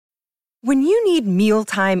When you need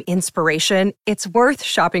mealtime inspiration, it's worth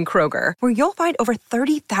shopping Kroger, where you'll find over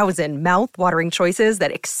 30,000 mouth-watering choices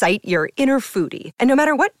that excite your inner foodie. And no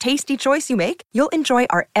matter what tasty choice you make, you'll enjoy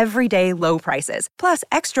our everyday low prices, plus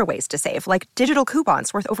extra ways to save, like digital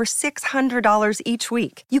coupons worth over $600 each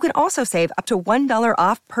week. You can also save up to $1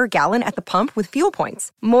 off per gallon at the pump with fuel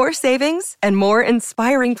points. More savings and more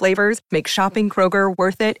inspiring flavors make shopping Kroger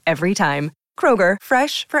worth it every time. Kroger,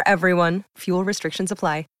 fresh for everyone. Fuel restrictions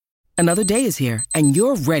apply. Another day is here, and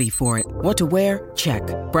you're ready for it. What to wear? Check.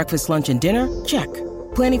 Breakfast, lunch, and dinner? Check.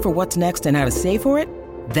 Planning for what's next and how to save for it?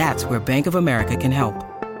 That's where Bank of America can help.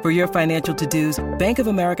 For your financial to-dos, Bank of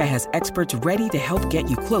America has experts ready to help get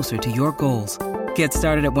you closer to your goals. Get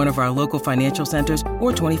started at one of our local financial centers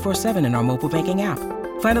or 24/7 in our mobile banking app.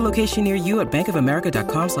 Find a location near you at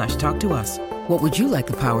bankofamerica.com/talktous. What would you like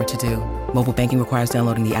the power to do? Mobile banking requires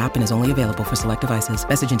downloading the app and is only available for select devices.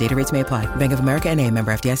 Message and data rates may apply. Bank of America N.A.,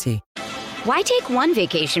 member FDIC. Why take one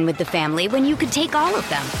vacation with the family when you could take all of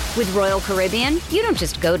them? With Royal Caribbean, you don't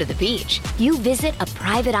just go to the beach. You visit a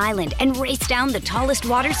private island and race down the tallest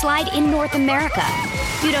water slide in North America.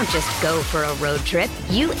 You don't just go for a road trip.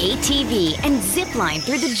 You ATV and zip line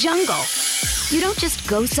through the jungle. You don't just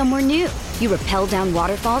go somewhere new. You rappel down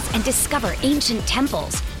waterfalls and discover ancient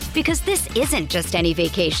temples. Because this isn't just any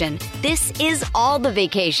vacation. This is all the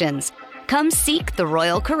vacations. Come seek the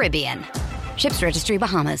Royal Caribbean. Ships Registry,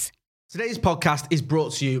 Bahamas. Today's podcast is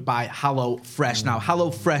brought to you by HelloFresh. Now,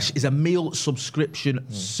 HelloFresh is a meal subscription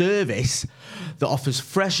service that offers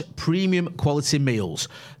fresh, premium quality meals.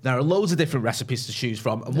 There are loads of different recipes to choose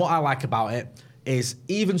from, and what I like about it is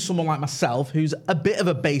even someone like myself, who's a bit of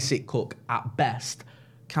a basic cook at best,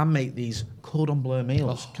 can make these cordon bleu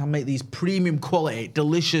meals, can make these premium quality,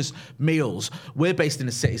 delicious meals. We're based in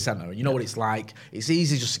the city centre, and you know what it's like. It's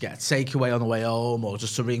easy just to get a takeaway on the way home or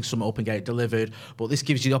just to ring something up and get it delivered. But this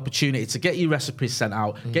gives you the opportunity to get your recipes sent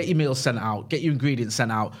out, get your meals sent out, get your ingredients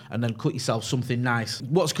sent out, and then cook yourself something nice.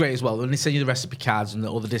 What's great as well, when they send you the recipe cards and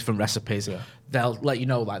all the different recipes, they'll let you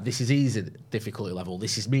know, like, this is easy difficulty level,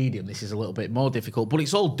 this is medium, this is a little bit more difficult, but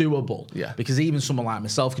it's all doable. Yeah. Because even someone like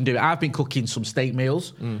myself can do it. I've been cooking some steak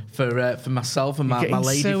meals for myself and my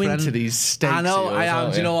lady so friend. Into these steaks. I know, I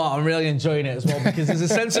am. Do you know what? I'm really enjoying it as well, because there's a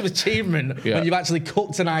sense of achievement when you've actually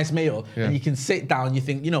cooked a nice meal and you can sit down and you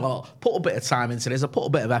think, you know, I'll put a bit of time into this, I'll put a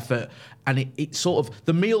bit of effort, and it sort of,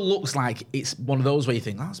 the meal looks like it's one of those where you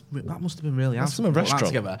think, that must have been really hard to put that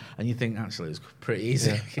together, and you think, actually, it was pretty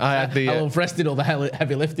easy. Yeah. I had the HelloFresh did all the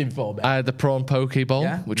heavy lifting for me. I had the prawn poke bowl,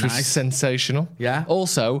 which was sensational. Yeah.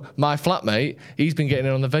 Also, my flatmate, he's been getting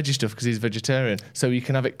in on the veggie stuff because he's vegetarian, so you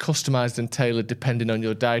can have it customised and tailored depending on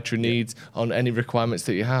your dietary needs, on any requirements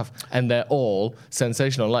that you have, and they're all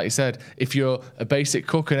sensational. Like you said, if you're a basic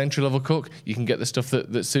cook, an entry-level cook, you can get the stuff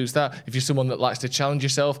that suits that. If you're someone that likes to challenge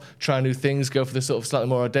yourself, try new things, go for the sort of slightly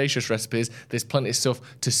more audacious recipes, there's plenty of stuff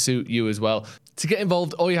to suit you as well. To get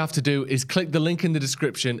involved, all you have to do is click the link in the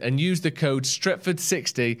description and use the code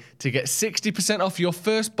STRETFORD60 to get 60% off your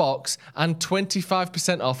first box and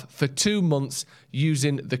 25% off for 2 months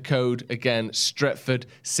using the code, again,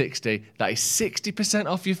 STRETFORD60. That is 60%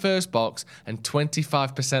 off your first box and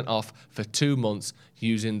 25% off for 2 months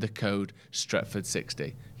using the code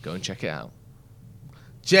STRETFORD60. Go and check it out.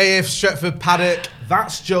 JF Stretford Paddock,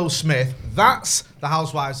 that's Joe Smith, that's the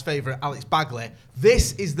Housewives' favourite Alex Bagley.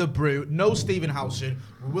 This is The Brew, no Stephen Howson.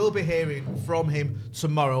 We will be hearing from him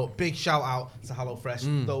tomorrow. Big shout out to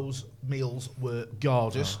HelloFresh. Those meals were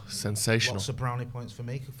gorgeous. Sensational. Lots of brownie points for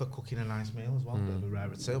me for cooking a nice meal as well. Bit of a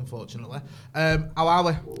rarity, unfortunately. How are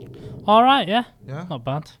we? All right, yeah. Not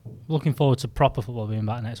bad. Looking forward to proper football being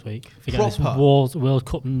back next week. If you get this World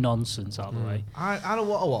Cup nonsense out of the way. I don't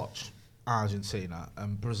want to watch Argentina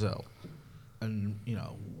and Brazil and, you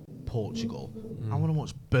know, Portugal. I want to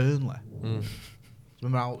watch Burnley.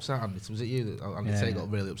 Remember how upset Andy? Was it you that Andy got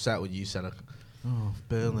really upset when you said,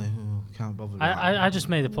 Burnley, can't bother. I just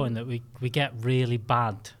made the point that we get really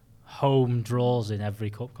bad home draws in every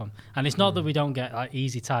cup and it's not that we don't get like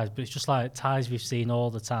easy ties, but it's just like ties we've seen all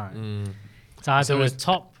the time. It's either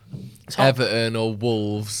top Everton or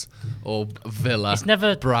Wolves or Villa. It's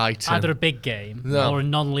never Brighton. Either a big game or a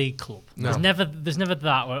non-league club. No. There's never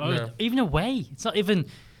that. Or even away. It's not even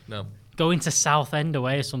going to Southend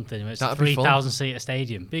away or something. It's a 3,000 seater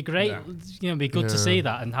stadium. Be great. Yeah. Be good to see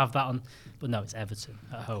that and have that on. But no, it's Everton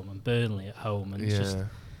at home and Burnley at home, and it's just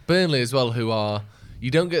Burnley as well, who are,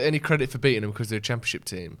 you don't get any credit for beating them because they're a championship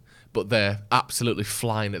team, but they're absolutely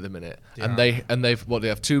flying at the minute. Yeah. And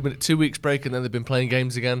they've 2 weeks break, and then they've been playing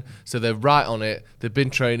games again. So they're right on it. They've been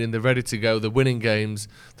training. They're ready to go. They're winning games.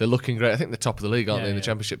 They're looking great. I think they're top of the league, aren't they, in the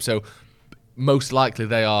championship? So most likely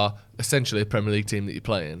they are essentially a Premier League team that you're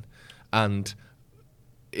playing. and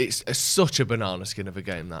it's such a banana skin of a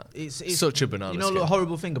game. That it's such a banana. You know, the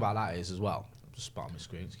horrible thing about that is as well. Just spot on my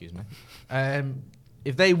screen. Excuse me.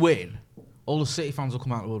 If they win, all the City fans will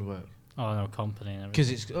come out of the woodwork. Oh no, Company and everything.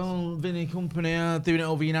 Because it's Vinny Company doing it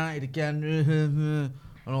over United again and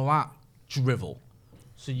all that drivel.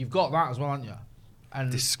 So you've got that as well, haven't you?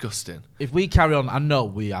 And disgusting. If we carry on, I know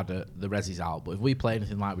we had the Rezzies out, but if we play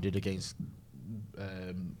anything like we did against,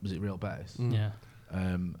 was it Real Betis? Yeah.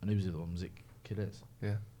 And who was the other one? Was it Kiddes?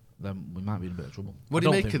 Yeah. Then we might be in a bit of trouble. What do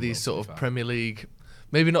you make of these sort of Premier League?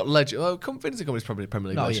 Maybe not legend. Well, Vincent Kompany's probably a Premier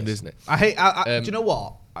League legend, isn't it? I hate. Do you know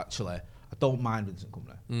what? Actually, I don't mind Vincent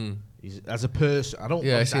Kompany. He's as a person. I don't.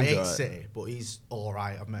 I hate City, but he's all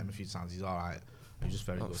right. I've met him a few times. He's all right. He's just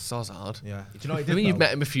very good. Sozard. Yeah. Do you know what he did? I mean, you've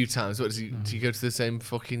met him a few times. What does he? Do you go to the same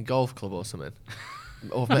fucking golf club or something?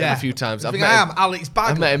 I've met him a few times. Alex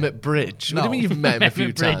Bagley. I've met him at Bridge. No. What do you mean you've met him a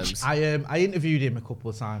few times? I interviewed him a couple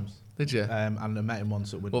of times. Did you? And I met him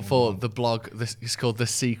once at Wimbledon. What for? The blog. It's called The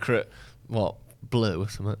Secret. What? Blue or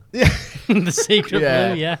something? Yeah. The Secret Blue,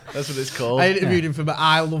 yeah. That's what it's called. I interviewed him for the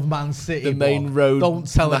I Love Man City. The main road.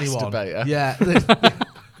 Don't tell masturbator. anyone. Yeah.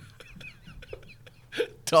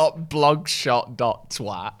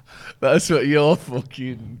 .blogshot.twat. That's what you're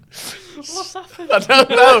fucking. What's happening? I don't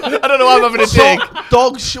know. I don't know why I'm having a dig.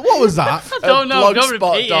 What was that? I don't know. Don't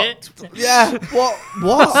repeat it. Yeah. What?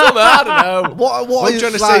 I don't know. What I'm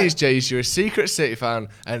trying to say is, Jace, you're a secret City fan,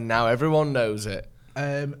 and now everyone knows it.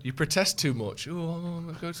 You protest too much. Oh, I'm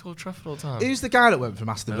going to go to Old Trafford all the time. Who's the guy that went from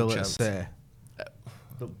Aston Villa to City?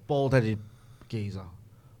 The bald-headed geezer.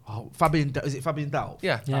 Oh, Fabian. Is it Fabian Delph?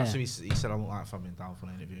 Yeah. So he said I look like Fabian Delph when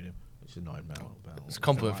I interviewed him, which annoyed me a little bit. It's a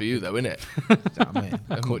compliment for you, though, isn't it?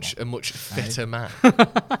 A much fitter man.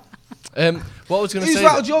 What I was going to say. Who's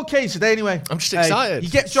rattled your cage today, anyway? I'm just excited. You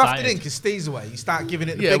get drafted in because Steve's away. You start giving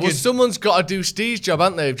it the big. Yeah, well, someone's got to do Steve's job,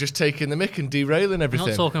 haven't they? Of just taking the mic and derailing everything.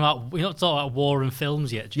 We're not talking about war and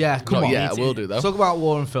films yet. Yeah, come on. Yeah, I will do though. Talk about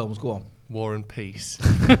war and films. Go on. War and peace.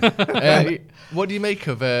 What do you make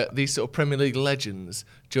of these sort of Premier League legends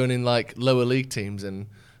joining like lower league teams and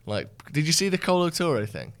like? Did you see the Colo Touré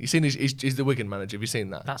thing? You seen he's the Wigan manager? Have you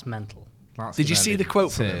seen that? That's mental. Did you see the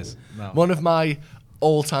quote from him? No. One of my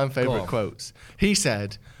all-time favourite quotes. He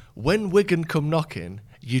said, "When Wigan come knocking,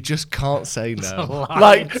 you just can't say no."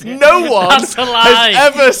 Like no one has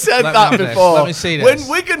ever said that before. Let me see this. When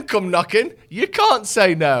Wigan come knocking, you can't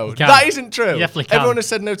say no. That isn't true. Everyone has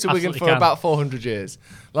said no to Wigan for about 400 years.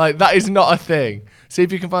 Like that is not a thing. See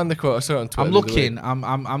if you can find the quote. I saw it on Twitter. I'm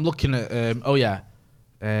looking at.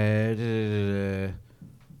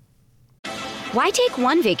 Why take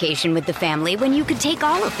one vacation with the family when you could take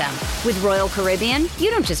all of them? With Royal Caribbean, you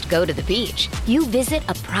don't just go to the beach. You visit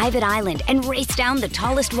a private island and race down the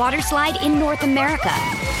tallest water slide in North America.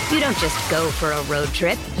 You don't just go for a road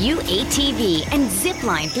trip. You ATV and zip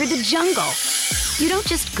line through the jungle. You don't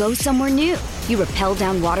just go somewhere new. You rappel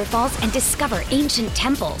down waterfalls and discover ancient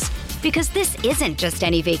temples. Because this isn't just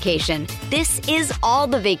any vacation. This is all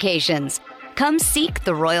the vacations. Come seek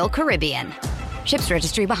the Royal Caribbean. Ships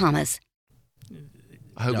Registry, Bahamas.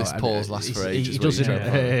 I hope this pause lasts for ages. He doesn't.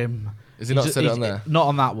 Is he not said it on there? Not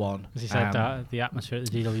on that one. As he said that the atmosphere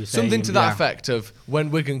at the DW something to that effect of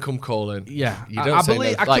when Wigan come calling. Yeah, you don't say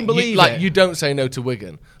no. I can believe it. You don't say no to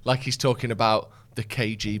Wigan. Like he's talking about the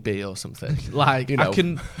KGB or something. Like you know, I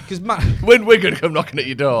can because when Wigan come knocking at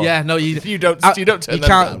your door. Yeah, no, you don't turn them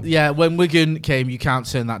down. Yeah, when Wigan came, you can't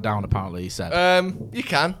turn that down. Apparently, he said. You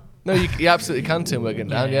can. No, you absolutely can turn Wigan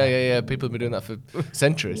down. Yeah. People have been doing that for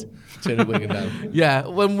centuries. Turning Wigan down. Yeah,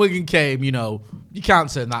 when Wigan came, you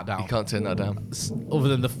can't turn that down. You can't turn that down. Other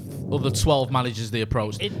than the other 12 managers they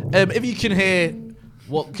approached. If you can hear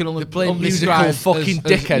what can only play musical fucking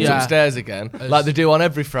dickheads upstairs again, like they do on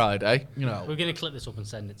every Friday. We're gonna clip this up and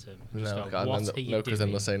send it to him. No, because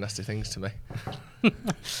then they'll say nasty things to me.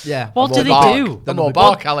 Yeah. What do they do? The more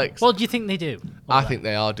bark, Alex. What do you think they do? I think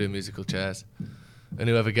they are doing musical chairs. And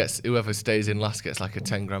whoever stays in last gets like a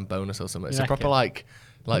 10 grand bonus or something. It's a proper like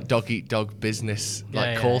dog eat dog business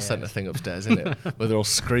call centre thing upstairs, isn't it? Where they're all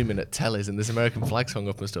screaming at tellies and there's American flags hung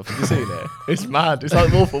up and stuff. Have you seen it? It's mad. It's like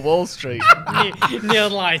Wolf of Wall Street.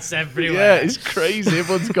 Neon lights everywhere. Yeah, it's crazy.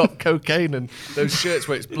 Everyone's got cocaine and those shirts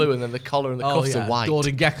where it's blue and then the collar and the cuffs are white.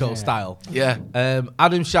 Gordon Gekko style. Yeah.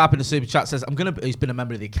 Adam Sharp in the super chat says, he's been a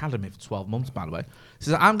member of the academy for 12 months, by the way.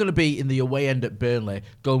 Says, I'm going to be in the away end at Burnley,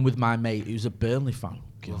 going with my mate who's a Burnley fan.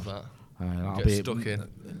 Love that. That'll be stuck in.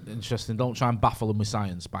 Interesting. Don't try and baffle them with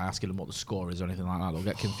science by asking them what the score is or anything like that. They'll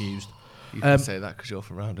get confused. You can say that because you're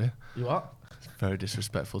from around here. You what? Very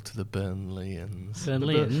disrespectful to the Burnleyans.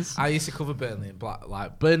 Burnleyans? I used to cover Burnley and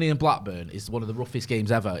Burnley and Blackburn is one of the roughest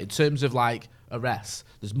games ever. In terms of like arrests,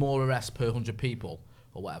 there's more arrests per 100 people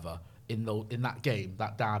or whatever in that game,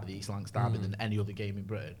 that derby, the East Lancs derby, than any other game in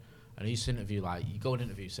Britain. And I used to interview, like, you go and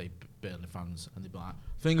interview, say, Burnley fans, and they'd be like,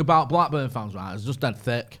 thing about Blackburn fans, right, it's just dead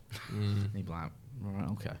thick. And you'd be like, all right,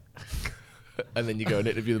 okay. And then you go and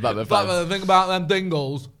interview the Blackburn fans. Blackburn, the thing about them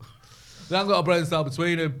dingles, they haven't got a brain cell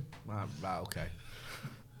between them. Right, okay.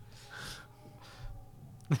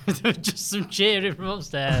 Just some cheering from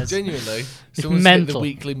upstairs. Genuinely, someone's mental.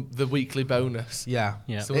 The weekly bonus. Yeah.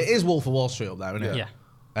 Yeah. It is Wolf of Wall Street up there, isn't Yeah.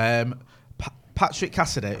 it? Patrick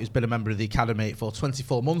Cassidy, who's been a member of the Academy for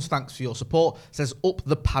 24 months, thanks for your support, says, up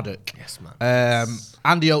the paddock. Yes, man.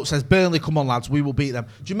 Andy Oates says, Burnley, come on, lads, we will beat them.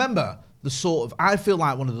 Do you remember the sort of, I feel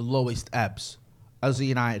like one of the lowest ebbs as a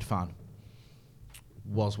United fan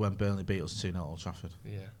was when Burnley beat us 2-0 at Old Trafford.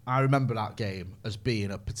 Yeah. I remember that game as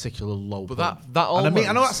being a particular low point. that almost... And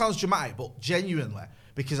I know that sounds dramatic, but genuinely,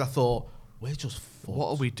 because I thought, we're just fucked. What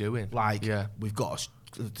are we doing? Like, we've got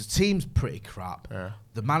the team's pretty crap. Yeah.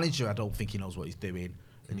 The manager, I don't think he knows what he's doing.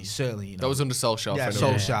 And he's certainly, you know... That was under Solskjaer. Yeah,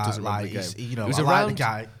 Solskjaer, like, he's, you know, it was I around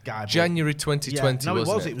like the guy. January 2020, no,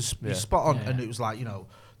 wasn't it? It was spot on. Yeah. And it was like, you know,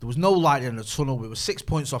 there was no light in the tunnel. We were 6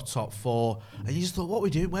 points off top 4. And you just thought, what are we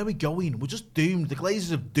doing? Where are we going? We're just doomed. The Glazers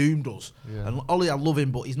have doomed us. Yeah. And Ollie, I love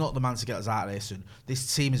him, but he's not the man to get us out of this. And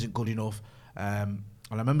this team isn't good enough. And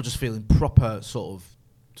I remember just feeling proper sort of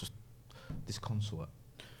just disconsolate.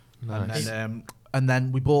 Nice. And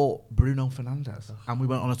then we bought Bruno Fernandes. And we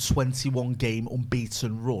went on a 21-game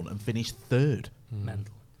unbeaten run and finished 3rd.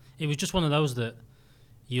 Mental. It was just one of those that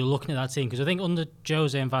you're looking at that team. Because I think under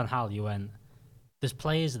Jose and Van Gaal, you went... There's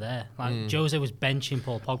players there. Like Jose was benching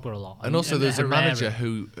Paul Pogba a lot, and also there's a manager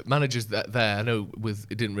who manages that there. I know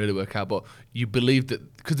it didn't really work out, but you believe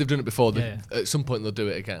that because they've done it before, at some point they'll do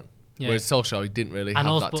it again. Yeah. Whereas Solskjaer, he didn't really have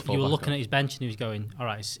that. But you were looking at his bench and he was going, all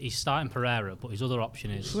right, he's starting Pereira, but his other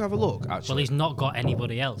option is. Should we have a look? Actually, well, he's not got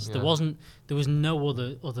anybody else. Yeah. There was no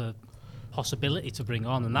other possibility to bring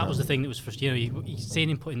on, and that was the thing that was frustrating. You know, you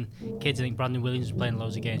seen him putting kids. I think Brandon Williams was playing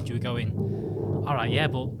loads of games. You were going, all right, yeah,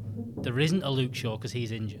 but there isn't a Luke Shaw because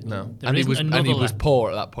he's injured. No, and he was poor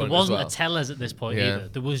at that point. There wasn't as well. a Tellers at this point either.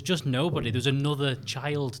 There was just nobody. There was another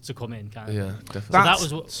child to come in. Kind of. Yeah, definitely. So that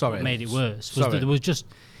was what made it worse. There was just,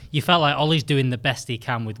 you felt like Ollie's doing the best he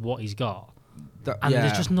can with what he's got, and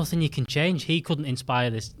there's just nothing you can change. He couldn't inspire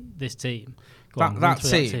this team. That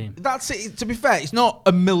team. To be fair, it's not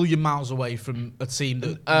a million miles away from a team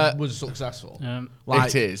that was successful.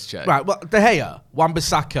 It is, Jay. Right, well, De Gea,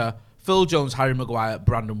 Wan-Bissaka, Phil Jones, Harry Maguire,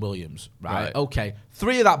 Brandon Williams. Right. Okay.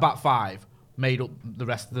 3 of that back 5 made up the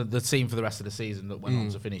rest of the team for the rest of the season that went on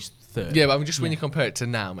to finish 3rd. Yeah, but I mean, just when you compare it to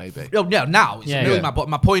now, maybe. No, now it's a million miles. But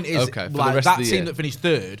my point is, like, that team year. that finished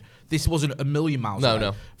 3rd, this wasn't a million miles away.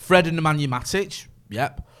 No. Fred and Nemanja Matic,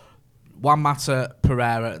 yep. Juan Mata,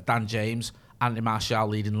 Pereira, Dan James, Anthony Martial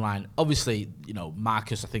leading the line. Obviously, you know,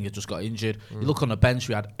 Marcus, I think, had just got injured. You look on the bench,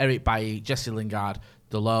 we had Eric Bailly, Jesse Lingard,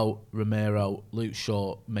 Delo, Romero, Luke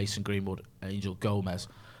Shaw, Mason Greenwood, Angel Gomez.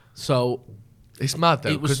 So it's mad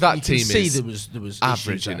though, because that team is there was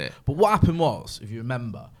average in it. But what happened was, if you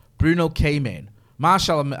remember, Bruno came in.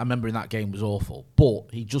 Martial, I remember in that game was awful,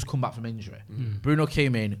 but he'd just come back from injury. Bruno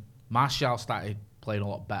came in. Martial started playing a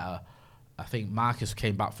lot better. I think Marcus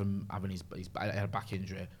came back from having his had a back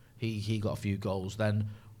injury. He got a few goals. Then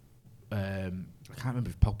I can't remember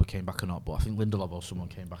if Pogba came back or not, but I think Lindelof or someone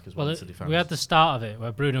came back as well to defend. We had the start of it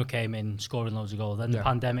where Bruno came in scoring loads of goals. Then the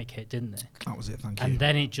pandemic hit, didn't it? That was it. Thank you. And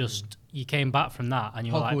then it just you came back from that, and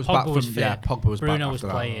you were like, Pogba was fit. Yeah, Pogba was Bruno back was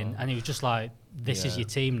playing, and it was just like, this is your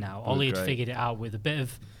team now. Ollie had figured it out with a bit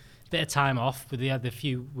of time off. He had a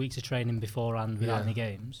few weeks of training beforehand without any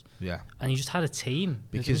games. Yeah, and he just had a team.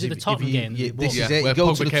 Because the Tottenham game, this is it. Where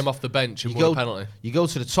Pogba came off the bench and won a penalty. You go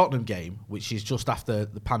to the Tottenham game, which is just after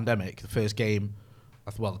the pandemic, the first game.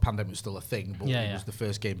 Well, the pandemic was still a thing, but it was the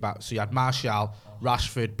first game back. So you had Martial,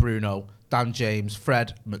 Rashford, Bruno, Dan James,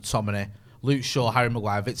 Fred, McTominay, Luke Shaw, Harry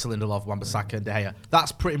Maguire, Victor Lindelof, Wan-Bissaka, and De Gea.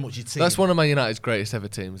 That's pretty much your team. That's one of Man United's greatest ever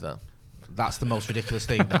teams, though. That's the most ridiculous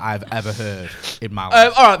thing that I've ever heard in my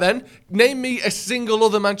life. All right, then. Name me a single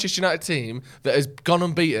other Manchester United team that has gone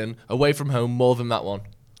unbeaten away from home more than that one.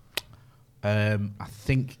 I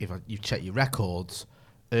think if you check your records,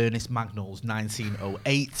 Ernest Magnall's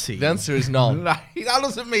 1908 team. The answer is none. That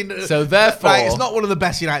doesn't mean... So therefore... Right, it's not one of the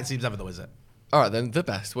best United teams ever, though, is it? All right, then, the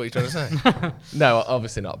best. What are you trying to say? No,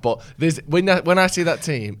 obviously not. But when I see that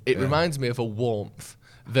team, it reminds me of a warmth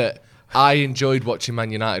that I enjoyed watching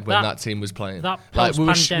Man United when that team was playing. Like we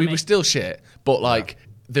were still shit, but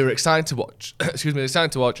they were exciting to watch. Excuse me,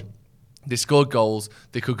 exciting to watch. They scored goals.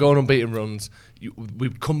 They could go on unbeaten runs.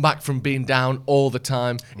 We'd come back from being down all the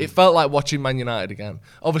time. It felt like watching Man United again.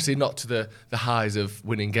 Obviously not to the highs of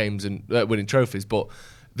winning games and winning trophies, but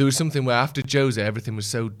there was something where after Jose, everything was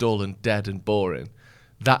so dull and dead and boring.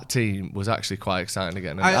 That team was actually quite exciting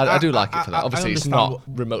again. And I do like it for that. Obviously, it's not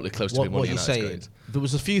remotely close to being one of United's greats. There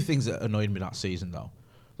was a few things that annoyed me that season, though.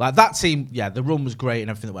 Like that team, the run was great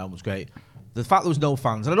and everything that went on was great. The fact there was no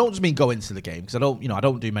fans, and I don't just mean go into the game because I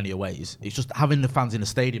don't do many aways. It's just having the fans in the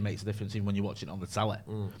stadium makes a difference even when you're watching it on the telly.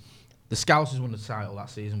 The Scousers won the title that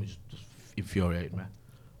season, which just infuriated me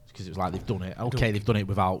because it was like they've done it. Okay, they've done it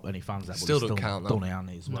without any fans there, but still don't count. Done it, and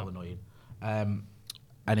it's well annoying.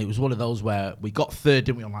 And it was one of those where we got third,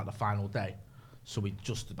 didn't we, on like the final day? So we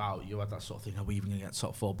just about, you had that sort of thing, are we even going to get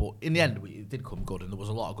top four? But in the end, it did come good, and there was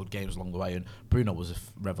a lot of good games along the way, and Bruno was a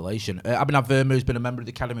revelation. Abhinav Verma, who's been a member of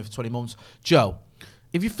the Academy for 20 months. Joe,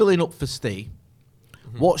 if you're filling up for Steve,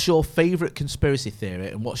 what's your favourite conspiracy theory,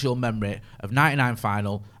 and what's your memory of 99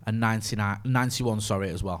 final and 91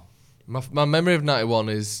 as well? My memory of 91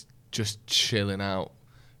 is just chilling out,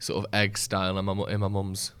 sort of egg style in my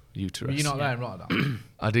mum's uterus. Were you not there in Rotterdam?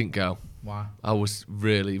 I didn't go. Why? I was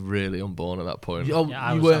really, really unborn at that point.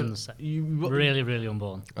 I was really, really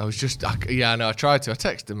unborn. I was just, I tried to. I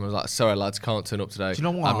texted them. I was like, sorry, lads, can't turn up today. Do you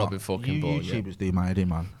know what? I've not been fucking born yet. YouTubers do my idea,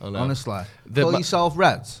 man. Honestly. Call yourself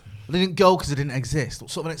Reds. They didn't go because they didn't exist.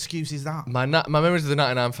 What sort of an excuse is that? My memories of the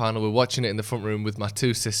 99 final, we're watching it in the front room with my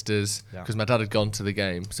two sisters because my dad had gone to the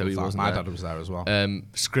game, so he wasn't there. My dad was there as well.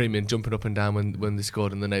 Screaming, jumping up and down when they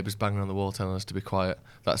scored and the neighbours banging on the wall telling us to be quiet.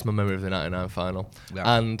 That's my memory of the 99 final.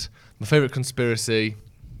 Yeah. And my favourite conspiracy,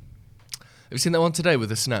 have you seen that one today with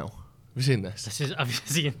the snow? Have you seen this? Have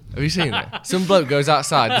you seen it? Some bloke goes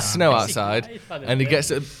outside, there's snow outside, and he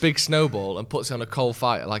gets a big snowball and puts it on a coal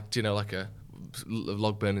fire, like a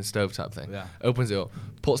log burning stove type thing. Yeah. Opens it up,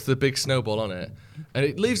 puts the big snowball on it, and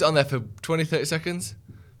it leaves it on there for 20-30 seconds.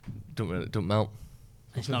 Don't melt.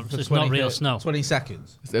 It's not real snow. 20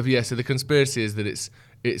 seconds. So the conspiracy is that it's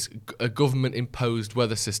a government imposed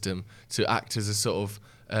weather system to act as a sort of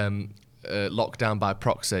lockdown by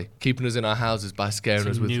proxy, keeping us in our houses by scaring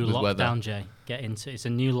us with weather. It's a new lockdown, Jay. It's a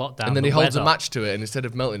new lockdown. And then he holds a match to it, and instead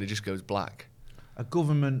of melting, it just goes black. A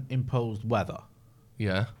government imposed weather.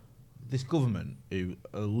 Yeah. This government, who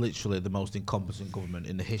are literally the most incompetent government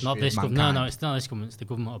in the history of mankind. No, it's not this government. It's the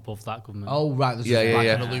government above that government. Oh, right.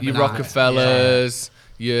 Your Rockefellers,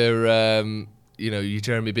 your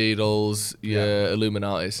Jeremy Beadles, your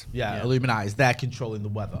Illuminatis. Yeah, Illuminatis. They're controlling the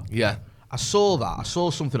weather. Yeah. I saw that. I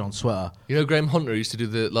saw something on Twitter. You know Graham Hunter used to do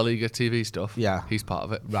the La Liga TV stuff? Yeah. He's part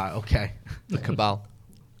of it. Right, okay. The Cabal.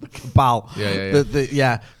 Cabal.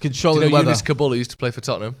 Yeah. Controlling the weather. Yunus Kabul used to play for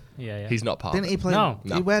Tottenham? Yeah. He's not part of it. Didn't he play? No.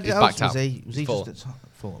 Where he's else backed was out. he? Was he just at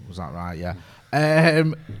Fulham? Was that right? Yeah.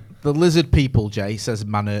 The lizard people, Jay, says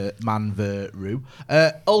Manveru.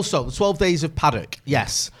 Also, the 12 days of Paddock.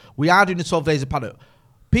 Yes, we are doing the 12 days of Paddock.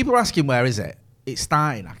 People are asking, where is it? It's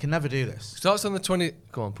starting. I can never do this. Starts on the 20...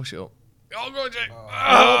 Go on, push it up.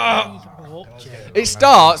 Oh, God, Jay. It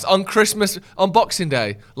starts on Christmas, on Boxing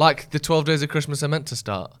Day, like the 12 days of Christmas are meant to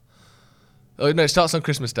start. Oh, no, it starts on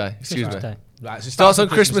Christmas Day. Excuse me. Day. Right, so it starts on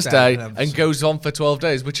Christmas Day and goes on for 12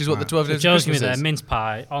 days, which is what the 12 days of Christmas is. Joe's giving me mince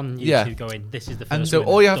pie on YouTube going, this is the first And so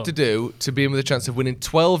all you have to do to be in with a chance of winning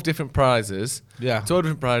 12 different prizes, 12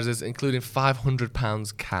 different prizes, including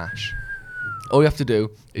 £500 cash. All you have to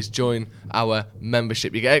do is join our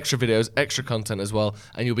membership. You get extra videos, extra content as well,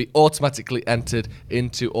 and you'll be automatically entered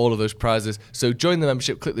into all of those prizes. So join the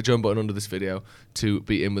membership, click the join button under this video to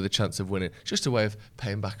be in with a chance of winning. Just a way of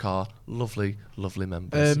paying back our lovely, lovely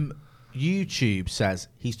members. YouTube says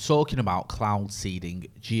he's talking about cloud seeding,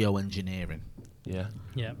 geoengineering. Yeah.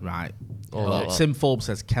 Right. Sim Forbes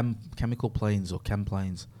says chemical planes or chem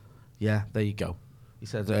planes. Yeah, there you go. He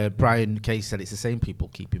said, Brian Case said it's the same people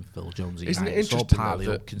keeping Phil Jones. Isn't it interesting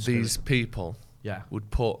that these people would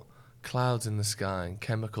put clouds in the sky and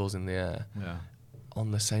chemicals in the air on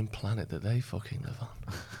the same planet that they fucking live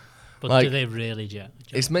on? But do they really, Joe?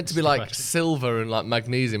 It's meant to be like silver and like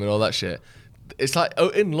magnesium and all that shit. It's like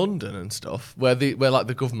in London and stuff where like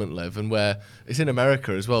the government live, and where it's in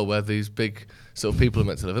America as well, where these big sort of people are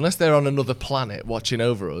meant to live. Unless they're on another planet watching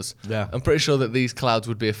over us, I'm pretty sure that these clouds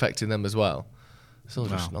would be affecting them as well. It's all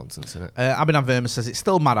just nonsense, isn't it? Abhinav Verma says it's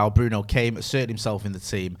still mad how Bruno came, asserted himself in the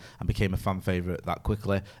team, and became a fan favourite that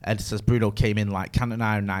quickly. Ed says Bruno came in like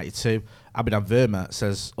Cantona in '92. Abhinav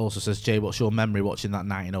Verma also says, Jay, what's your memory watching that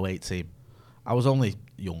 1908 team? I was only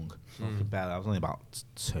young, so I was only about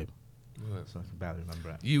 2. So I can barely remember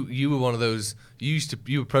it. You were one of those. You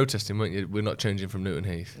were protesting, weren't you? We're not changing from Newton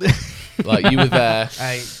Heath. Like you were there.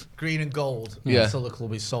 Hey, green and gold. Yeah. Until the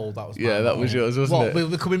club is sold. That was that was yours, wasn't it? We're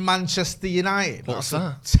becoming Manchester United. What's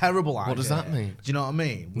that's that? A terrible idea. What does that mean? Do you know what I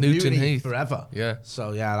mean? Newton Heath forever. Yeah.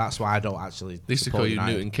 So yeah, that's why I don't actually. They used to call you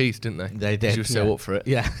United. Newton Keith, didn't they? They did. You were so up for it.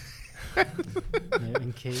 Yeah.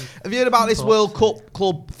 Newton Keith. Have you heard about this World Cup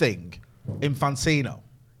club thing? Infantino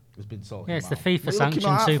has been talking it's about. the FIFA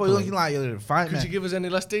sanctioned Super League. Looking like you're fighting. Could you give us any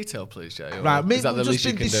less detail, please, Jay? Right, is that the least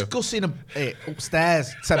you can do? We've just been discussing it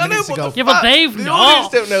upstairs 10 minutes ago. Yeah, but they've the not.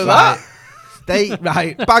 audience don't know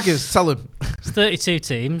that. Baggers, tell them. It's 32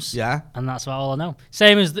 teams. Yeah. And that's about all I know.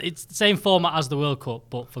 It's the same format as the World Cup,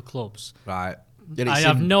 but for clubs. Right. I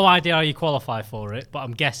have no idea how you qualify for it, but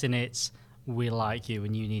I'm guessing it's we like you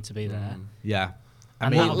and you need to be there. Yeah.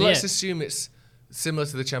 Let's assume it's similar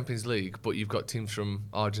to the Champions League, but you've got teams from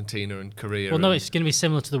Argentina and Korea. Well, no, it's going to be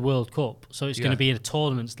similar to the World Cup, so it's going to be in a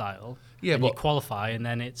tournament style. Yeah, and but you qualify, and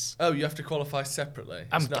then it's. Oh, you have to qualify separately.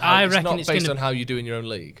 I reckon it's not based on how you do in your own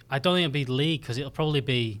league. I don't think it'll be league because it'll probably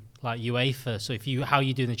be like UEFA. So how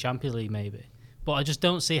you do in the Champions League, maybe. But I just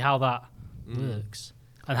don't see how that works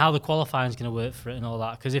and how the qualifying is going to work for it and all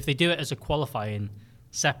that. Because if they do it as a qualifying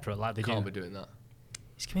separate, like they can't be doing that.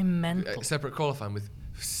 It's going to be mental. Separate qualifying with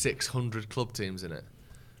 600 club teams in it.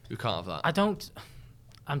 You can't have that.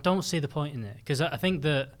 I don't see the point in it because I think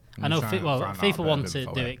that I know FIFA want to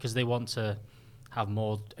do it because they want to have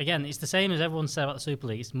more. Again, it's the same as everyone said about the Super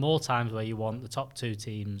League. It's more times where you want the top two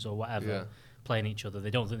teams or whatever playing each other.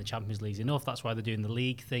 They don't think the Champions League's enough. That's why they're doing the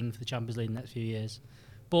league thing for the Champions League in the next few years.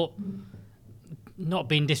 But not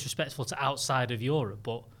being disrespectful to outside of Europe,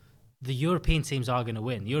 but the European teams are going to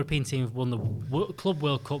win. The European team have won the Club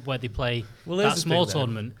World Cup where they play that small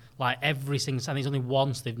tournament like every single time. There's only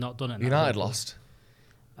once they've not done it. United lost.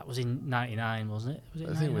 That was in '99, wasn't it?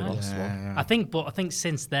 I think we lost one. Yeah. I think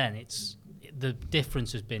since then the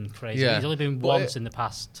difference has been crazy. Yeah. It's only been once in the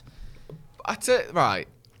past. Right.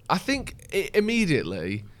 I think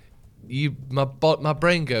immediately, my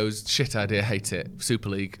brain goes shit idea, hate it. Super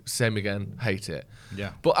League, same again, hate it.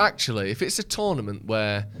 Yeah. But actually, if it's a tournament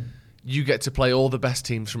where you get to play all the best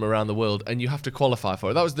teams from around the world and you have to qualify for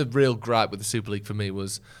it, that was the real gripe with the Super League for me,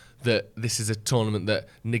 was that this is a tournament that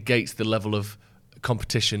negates the level of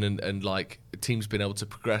competition and like teams being able to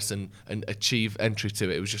progress and achieve entry to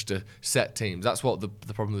it. It was just a set teams. That's what the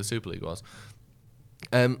problem with the Super League was.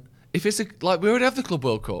 If it's we already have the Club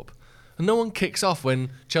World Cup and no one kicks off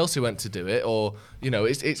when Chelsea went to do it, or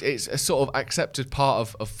it's a sort of accepted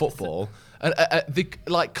part of football.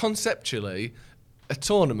 And conceptually, a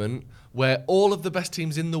tournament where all of the best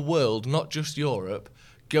teams in the world, not just Europe,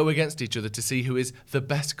 go against each other to see who is the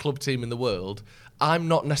best club team in the world. I'm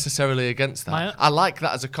not necessarily against that. I like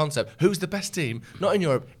that as a concept. Who's the best team, not in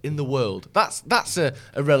Europe, in the world? That's a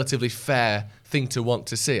relatively fair thing to want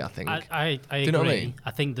to see, I think. I agree. You know what I mean?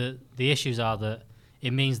 I think that the issues are that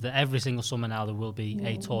it means that every single summer now there will be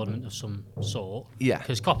a tournament of some sort. Yeah.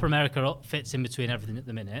 Because Copa America fits in between everything at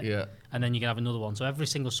the minute. Yeah. And then you can have another one. So every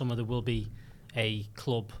single summer there will be a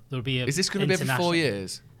club. There'll be a. Is this going to be every 4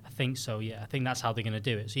 years? I think so, yeah. I think that's how they're going to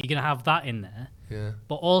do it. So you're going to have that in there. Yeah.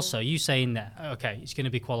 But also, you saying that, okay, it's going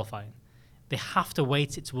to be qualifying. They have to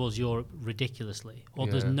weight it towards Europe ridiculously, or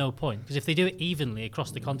there's no point. Because if they do it evenly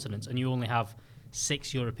across the continents and you only have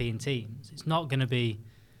 6 European teams, it's not going to be...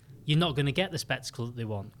 You're not going to get the spectacle that they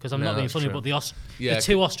want. Because I'm not being funny, but the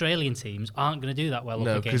 2 Australian teams aren't going to do that well.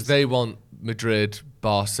 No, because they want Madrid,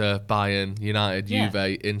 Barca, Bayern, United,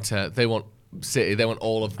 Juve, Inter. They want City. They want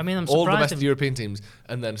all of all the best European teams,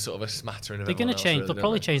 and then sort of a smattering of. They're going to change. They'll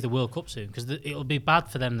probably change the World Cup soon because it'll be bad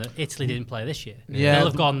for them that Italy didn't play this year. Yeah, they'll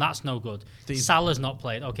have gone. That's no good. Salah's not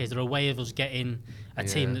played. Okay, is there a way of us getting a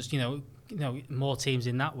team that's more teams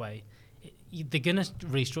in that way? They're going to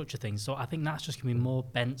restructure things, so I think that's just going to be more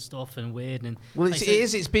bent stuff and weird. And well,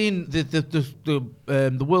 it's been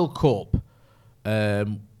the World Cup.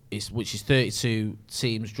 Which is 32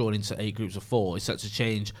 teams drawn into 8 groups of 4. It's set to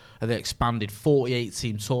change an expanded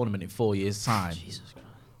 48-team tournament in 4 years' time. Jesus Christ.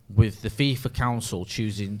 With the FIFA Council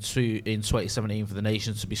choosing in 2017 for the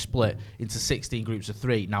nations to be split into 16 groups of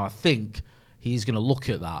 3. Now, I think he's going to look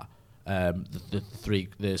at that,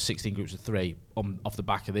 the 16 groups of 3 off the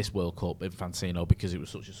back of this World Cup, Infantino, because it was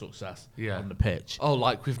such a success on the pitch. Oh,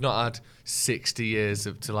 like we've not had 60 years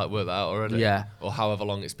to work that out already. Yeah. Or however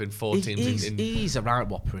long it's been, 4 teams. He's a right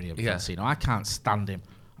whopper in Infantino. I can't stand him.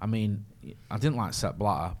 I mean, I didn't like Sepp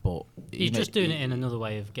Blatter, but... He's just doing it in another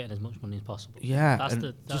way of getting as much money as possible. Yeah.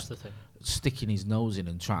 That's the thing. Sticking his nose in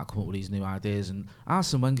and trying to come up with these new ideas. And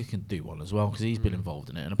Arsene Wenger can do one as well, because he's been involved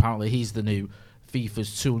in it. And apparently he's the new FIFA's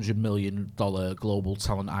 $200 million global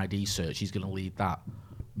talent ID search. He's going to lead that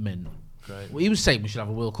mint. Great. Well, he was saying we should have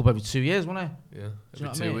a World Cup every 2 years, wasn't he? Yeah,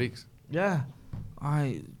 every 2 weeks. Yeah.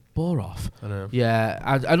 I bore off. I know.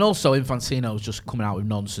 Yeah, and also Infantino was just coming out with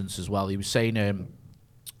nonsense as well. He was saying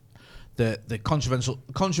the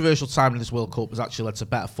controversial time in this World Cup has actually led to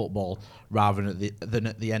better football rather than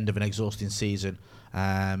at the end of an exhausting season.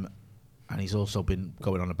 And he's also been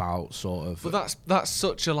going on about sort of... But that's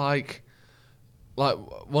such a like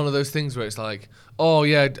one of those things where it's like, oh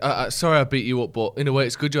yeah, sorry I beat you up, but in a way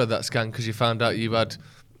it's good you had that scan because you found out you had,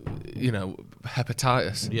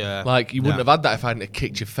 hepatitis. Yeah. Like you wouldn't have had that if I hadn't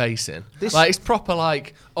kicked your face in. It's proper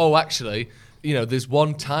like, oh actually, there's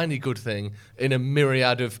one tiny good thing in a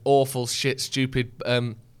myriad of awful, shit, stupid,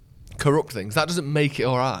 corrupt things. That doesn't make it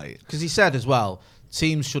all right. Because he said as well,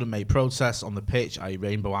 teams shouldn't make protests on the pitch, i.e.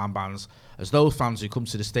 rainbow armbands, as those fans who come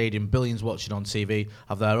to the stadium, billions watching on TV,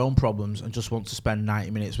 have their own problems and just want to spend 90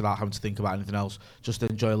 minutes without having to think about anything else, just to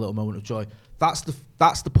enjoy a little moment of joy. That's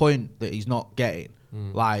the point that he's not getting.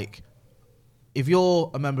 Like, if you're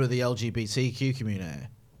a member of the LGBTQ community,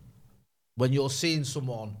 when you're seeing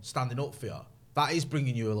someone standing up for you, that is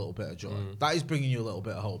bringing you a little bit of joy. That is bringing you a little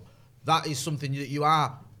bit of hope. That is something that you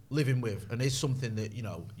are living with, and is something that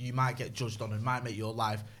you might get judged on and might make your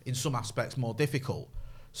life in some aspects more difficult.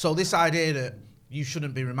 So this idea that you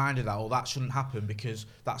shouldn't be reminded that shouldn't happen because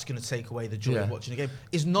that's going to take away the joy of watching a game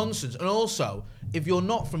is nonsense. And also, if you're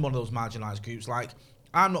not from one of those marginalised groups, like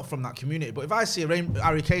I'm not from that community, but if I see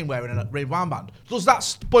Harry Kane wearing a rainbow armband, does that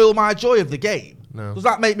spoil my joy of the game? No. Does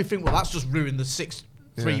that make me think, well, that's just ruined the 6-3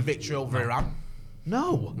 victory over Iran?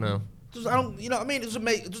 No. I don't, you know what I mean?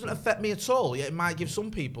 It doesn't affect me at all. Yet it might give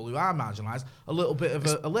some people who are marginalised a little bit of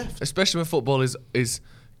a lift. Especially when football is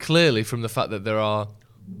clearly from the fact that there are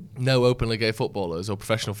no openly gay footballers or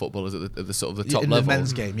professional footballers at the sort of the top level. In the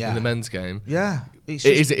men's game, yeah. In the men's game. Yeah.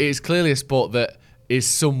 It is clearly a sport that is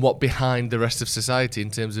somewhat behind the rest of society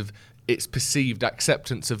in terms of its perceived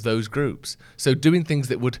acceptance of those groups. So doing things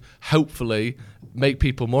that would hopefully make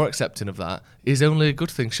people more accepting of that is only a good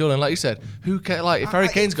thing, surely. And like you said, who cares? Like if Harry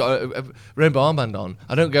Kane's got a rainbow armband on,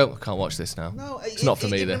 I don't go, I can't watch this now. No, it's not for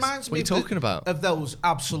me. This. What are you talking about? Of those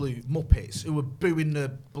absolute muppets who were booing the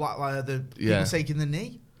black the people taking the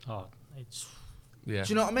knee. Oh, it's. Yeah. Do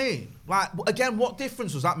you know what I mean? Like again, what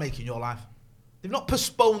difference does that make in your life? They've not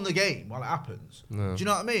postponed the game while it happens. No. Do you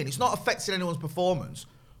know what I mean? It's not affecting anyone's performance.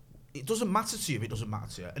 It doesn't matter to you if it doesn't matter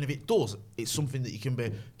to you. And if it does, it's something that you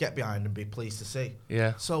can get behind and be pleased to see.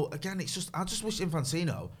 Yeah. So, again, I just wish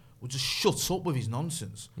Infantino would just shut up with his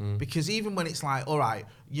nonsense. Because even when it's like, all right,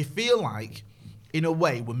 you feel like, in a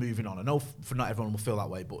way, we're moving on. I know for not everyone will feel that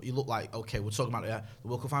way, but you look like, okay, we're talking about the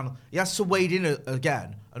World Cup final. He has to wade in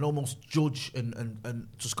again and almost judge and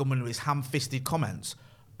just come in with his ham-fisted comments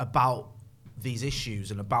about these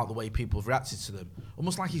issues and about the way people have reacted to them.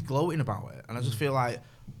 Almost like he's gloating about it. And I just feel like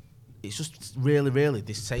it's just really, really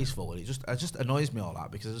distasteful, and it just annoys me all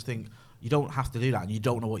that, because I just think you don't have to do that, and you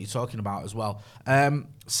don't know what you're talking about as well.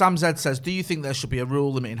 Sam Z says, do you think there should be a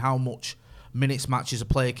rule limiting how much minutes matches a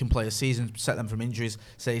player can play a season, set them from injuries,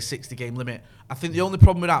 say a 60-game limit? I think the only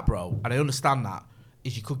problem with that, bro, and I understand that,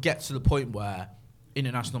 is you could get to the point where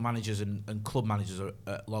international managers and club managers are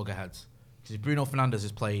at loggerheads. Because if Bruno Fernandes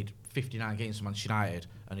has played 59 games for Manchester United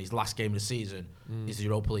and his last game of the season is the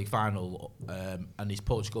Europa League final, and his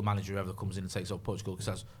Portugal manager, whoever comes in and takes over Portugal,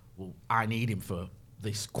 says, well, I need him for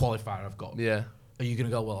this qualifier I've got. Yeah. Are you going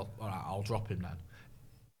to go, well, all right, I'll drop him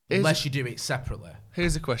then? Unless you do it separately.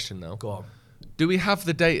 Here's a question, though. Go on. Do we have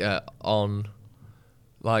the data on,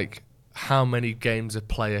 like, how many games a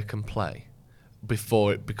player can play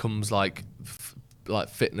before it becomes, like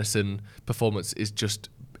fitness and performance is just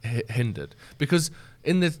hindered? Because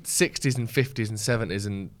in the 60s and 50s and 70s,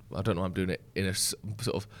 and I don't know, I'm doing it in a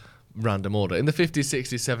sort of random order. In the 50s,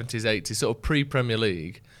 60s, 70s, 80s, sort of pre-Premier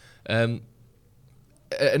League, an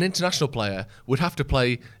international player would have to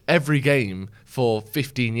play every game for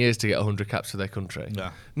 15 years to get 100 caps for their country.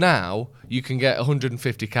 Yeah. Now, you can get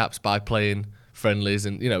 150 caps by playing friendlies,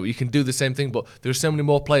 and you can do the same thing, but there are so many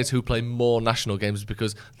more players who play more national games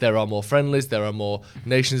because there are more friendlies, there are more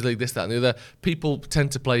Nations League, this, that and the other. People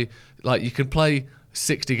tend to play, like, you can play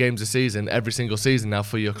 60 games a season every single season now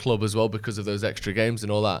for your club as well because of those extra games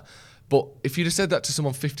and all that. But if you'd have said that to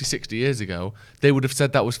someone 50, 60 years ago, they would have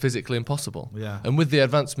said that was physically impossible. Yeah. And with the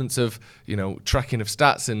advancements of, tracking of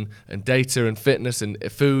stats and data and fitness and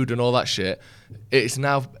food and all that shit, it's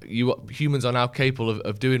now, humans are now capable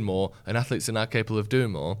of doing more, and athletes are now capable of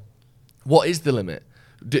doing more. What is the limit?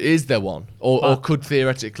 Is there one, or could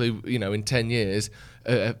theoretically, in 10 years,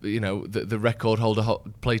 the record holder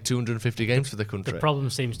play 250 games for the country? The problem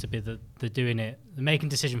seems to be that they're making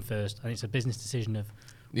decision first, and it's a business decision of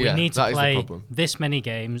we need to play this many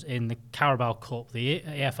games in the Carabao Cup, the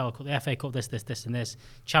EFL Cup, the FA Cup, this, and this.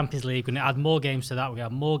 Champions League, we're going to add more games to that. We're going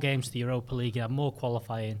to have more games to the Europa League, and have more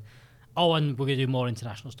qualifying. Oh, and we're going to do more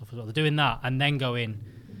international stuff as well. They're doing that, and then going,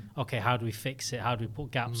 okay, how do we fix it? How do we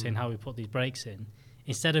put gaps in? How do we put these breaks in?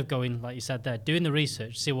 Instead of going, like you said there, doing the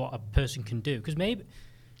research, see what a person can do. Because maybe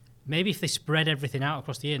if they spread everything out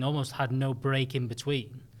across the year and almost had no break in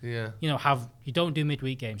between, you don't do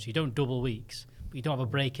midweek games, so you don't double weeks. You don't have a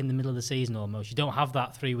break in the middle of the season almost. You don't have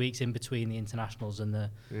that 3 weeks in between the internationals and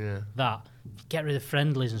that. Get rid of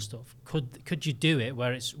friendlies and stuff. Could you do it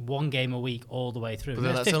where it's one game a week all the way through? But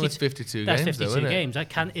then that's only 52 games. That's 52 though, games.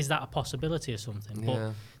 Is that a possibility or something?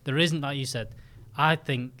 But there isn't, like you said. I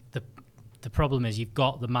think the problem is you've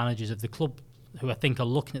got the managers of the club who I think are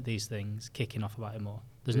looking at these things, kicking off about it more.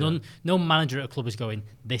 There's no manager at a club is going,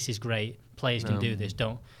 this is great, players can do this.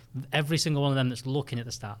 Don't. Every single one of them that's looking at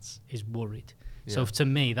the stats is worried. Yeah. So to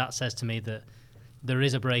me, that says to me that there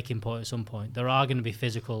is a breaking point at some point. There are going to be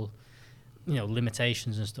physical,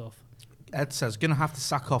 limitations and stuff. Ed says, going to have to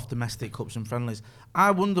sack off domestic cups and friendlies. I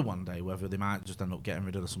wonder one day whether they might just end up getting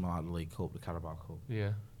rid of something like the League Cup, the Carabao Cup.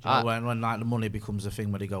 Yeah. When like the money becomes a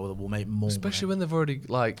thing where they go, we'll make more. Especially when they've already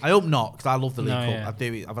I hope not, because I love the League Cup.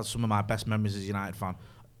 Yeah. I've had some of my best memories as a United fan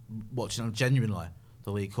watching genuinely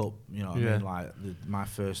the League Cup. You know what I mean? Like my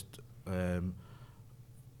first.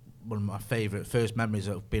 One of my favourite first memories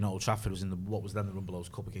of being at Old Trafford was in what was then the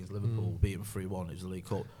Rumbelows Cup against Liverpool, beating 3-1. It was the League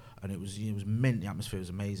Cup, and it was mint. The atmosphere was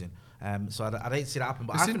amazing. So I'd hate to see that happen,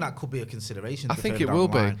 but I think that could be a consideration. I think it will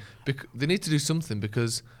be. They need to do something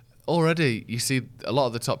because already you see a lot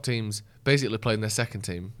of the top teams basically playing their second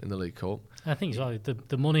team in the League Cup. I think as well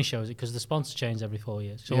the money shows it because the sponsor changes every 4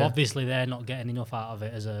 years. So obviously they're not getting enough out of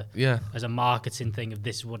it as a marketing thing of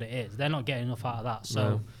this is what it is. They're not getting enough out of that.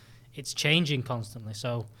 So it's changing constantly.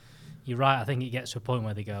 So you're right. I think it gets to a point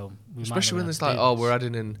where they go. Especially when it's like, we're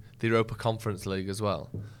adding in the Europa Conference League as well.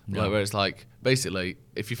 Yeah. Like where it's like, basically,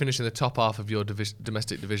 if you finish in the top half of your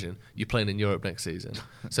domestic division, you're playing in Europe next season.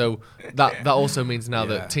 So that also means now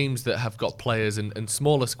that teams that have got players and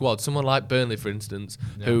smaller squads, someone like Burnley, for instance,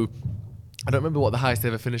 who I don't remember what the highest they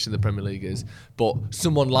ever finished in the Premier League is, but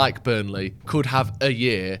someone like Burnley could have a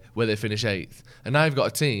year where they finish 8th. And now you've got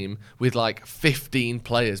a team with like 15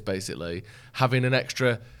 players, basically, having an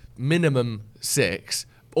extra minimum 6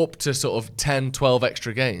 up to sort of 10, 12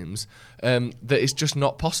 extra games, that is just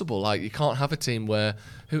not possible. Like, you can't have a team where,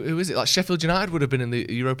 who is it? Like Sheffield United would have been in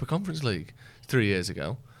the Europa Conference League 3 years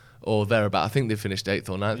ago, or thereabat. I think they finished 8th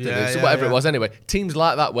or 9th, so whatever it was. Anyway, teams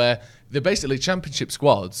like that where they're basically championship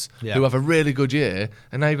squads who have a really good year,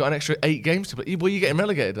 and now you've got an extra 8 games to play. Well, you're getting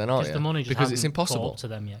relegated then, aren't you? The money just because it's impossible caught up to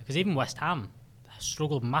them yet. Because even West Ham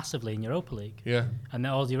struggled massively in Europa League. Yeah. And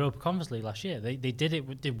all the Europa Conference League last year. They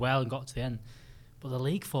did well and got to the end. But the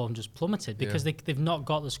league form just plummeted because they've not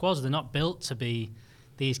got the squads. They're not built to be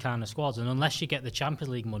these kind of squads. And unless you get the Champions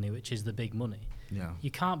League money, which is the big money,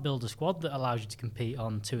 you can't build a squad that allows you to compete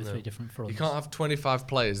on 2 or 3 different fronts. You can't have 25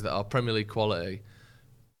 players that are Premier League quality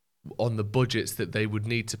on the budgets that they would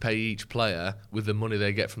need to pay each player with the money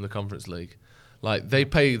they get from the Conference League. Like, they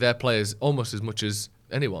pay their players almost as much as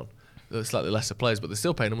anyone. They're slightly lesser players, but they're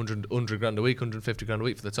still paying them 100 grand a week, 150 grand a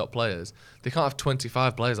week for the top players. They can't have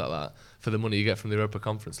 25 players like that for the money you get from the Europa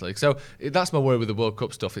Conference League. So that's my worry with the World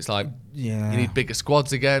Cup stuff. It's like, you need bigger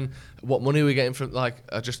squads again. What money are we getting from, I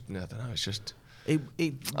don't know. It's just,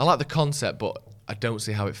 I like the concept, but I don't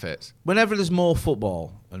see how it fits. Whenever there's more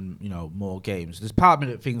football and, more games, there's part of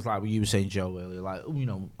me that things like what you were saying, Joe, earlier, like,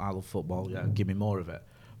 I love football, give me more of it.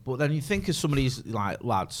 But then you think of some of these,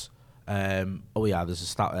 lads. There's a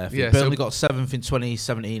stat there. Burnley got 7th in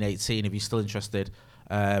 2017-18. If you're still interested,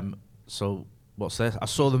 so what's this? I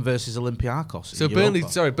saw them versus Olympiacos. So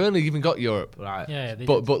Burnley even got Europe, right? Yeah,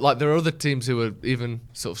 but like there are other teams who are even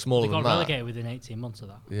sort of smaller than that. They got relegated within 18 months of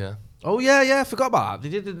that. Yeah. Oh yeah, I forgot about that.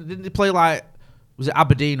 Didn't they play like, was it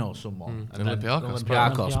Aberdeen or someone?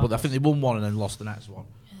 Olympiacos. But I think they won one and then lost the next one.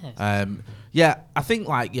 I think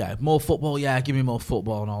more football. Yeah, give me more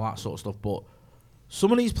football and all that sort of stuff, but. Some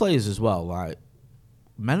of these players as well, like,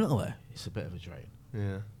 mentally, it's a bit of a drain.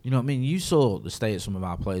 Yeah. You know what I mean? You saw the state of some of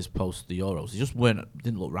our players post the Euros. They just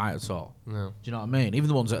didn't look right at all. No. Do you know what I mean? Even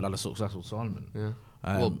the ones that had a successful tournament. Yeah.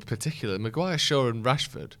 Well, particularly Maguire, Shaw and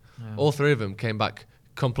Rashford, all 3 of them came back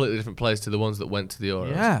completely different players to the ones that went to the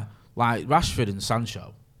Euros. Yeah. Like Rashford and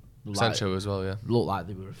Sancho. Sancho as well, yeah. Looked like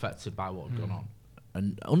they were affected by what had gone on.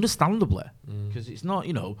 And understandably, because it's not,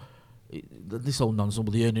 this whole nonsense,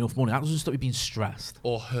 will they earn enough money? That doesn't stop you being stressed.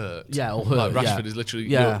 Or hurt. Yeah, or hurt. Like Rashford is literally,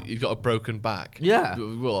 you've got a broken back. Yeah.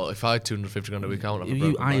 Well, if I had 250 grand a week, I wouldn't have a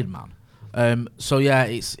broken Iron back. Man. So yeah,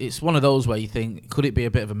 it's one of those where you think, could it be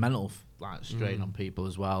a bit of a mental strain on people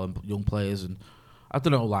as well, and young players, and I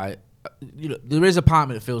don't know, like, there is a part of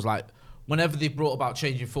me that feels like whenever they've brought about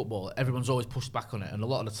changing football, everyone's always pushed back on it, and a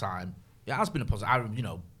lot of the time, it has been a positive.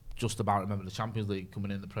 I just about remember the Champions League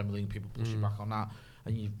coming in, the Premier League, people pushing back on that,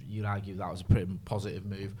 and you'd argue that was a pretty positive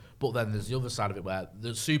move. But then there's the other side of it where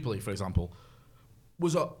the Super League, for example,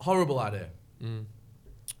 was a horrible idea, and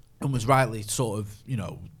was rightly sort of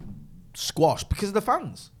squashed because of the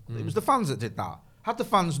fans. It was the fans that did that. Had the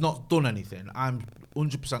fans not done anything, I'm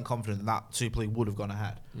 100% confident that Super League would have gone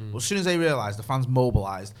ahead. But as soon as they realised, the fans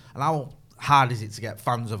mobilised, and how hard is it to get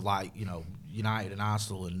fans of United and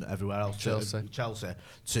Arsenal and everywhere else, Chelsea,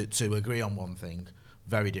 to agree on one thing?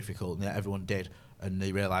 Very difficult, and yet everyone did, and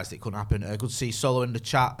they realised it couldn't happen. Good to see Solo in the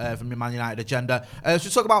chat from the Man United agenda.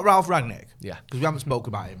 Let's talk about Ralph Rangnick, because we haven't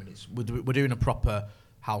spoken about him, and we're doing a proper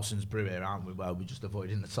Howson's brew here, aren't we? Where we're just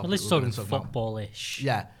avoiding the topic. Well, let's talk football-ish.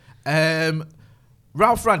 Yeah.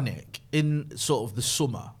 Ralph Rangnick, in sort of the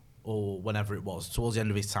summer or whenever it was, towards the end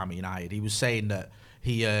of his time at United, he was saying that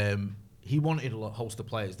he wanted a host of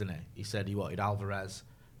players, didn't he? He said he wanted Alvarez,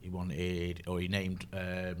 he named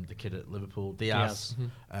the kid at Liverpool, Diaz.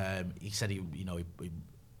 He said he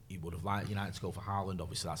would have liked United to go for Haaland.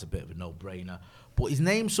 Obviously, that's a bit of a no-brainer. But he's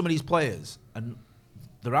named some of these players, and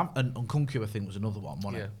Nkunku, I think, was another one,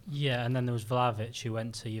 wasn't it? Yeah, and then there was Vlahovic, who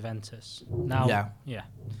went to Juventus. Now,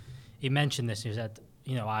 he mentioned this. He said,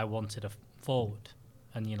 I wanted a forward,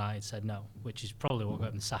 and United said no, which is probably what got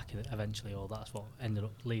him the sack eventually, or that's what ended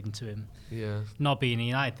up leading to him not being in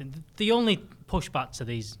United. The only pushback to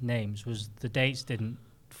these names was the dates didn't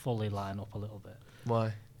fully line up a little bit.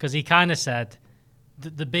 Why? Because he kind of said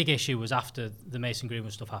the big issue was after the Mason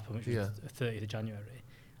Greenwood stuff happened, which was the 30th of January.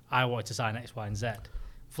 I wanted to sign X, Y, and Z.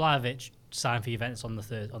 Vlahovic signed for Juventus on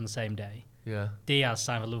the same day. Yeah. Diaz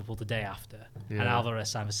signed for Liverpool the day after, and Alvarez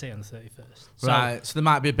signed for City on the 31st. Right, so there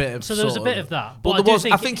might be a bit of. So there was a bit of that, but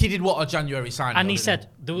I think he did what a January signing. And he said,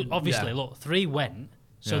 obviously, look, 3 went,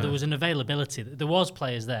 so there was an availability. There was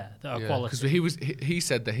players there that are quality. Because he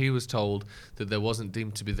said that he was told that there wasn't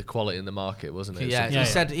deemed to be the quality in the market, wasn't it?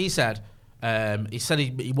 He said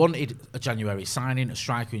he wanted a January signing, a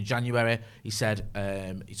striker in January. He said,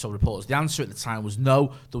 he told reporters, the answer at the time was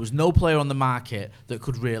no. There was no player on the market that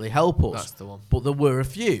could really help us. That's the one. But there were a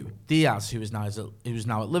few. Diaz, who is now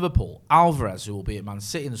at Liverpool. Alvarez, who will be at Man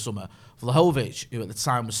City in the summer. Vlahovic, who at the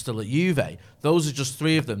time was still at Juve. Those are just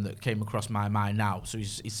 3 of them that came across my mind now. So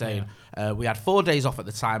he's saying, we had 4 days off at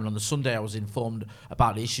the time, and on the Sunday I was informed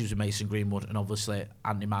about the issues with Mason Greenwood, and obviously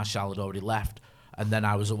Anthony Martial had already left. And then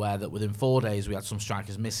I was aware that within 4 days we had some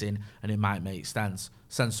strikers missing, and it might make sense.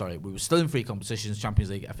 We were still in 3 competitions,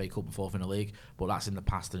 Champions League, FA Cup, and 4th in the league, but that's in the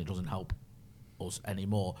past and it doesn't help us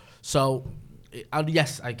anymore. So,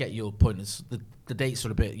 yes, I get your point. The dates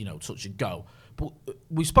are a bit, touch and go. But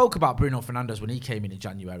we spoke about Bruno Fernandes when he came in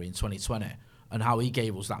January in 2020 and how he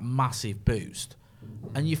gave us that massive boost.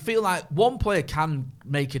 And you feel like one player can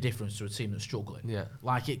make a difference to a team that's struggling. Yeah.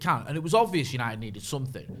 Like it can. And it was obvious United needed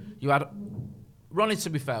something. You had... Ronnie, to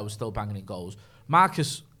be fair, was still banging in goals.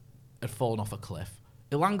 Marcus had fallen off a cliff.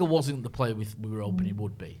 Ilanga wasn't the player we were hoping he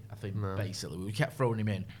would be, I think, basically. We kept throwing him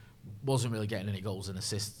in. Wasn't really getting any goals and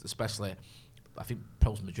assists, especially, I think,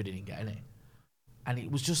 Post Madrid didn't get any. And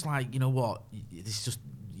it was just like, you know what, it's just...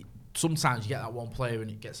 Sometimes you get that one player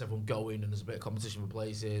and it gets everyone going, and there's a bit of competition for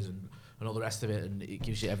places and all the rest of it, and it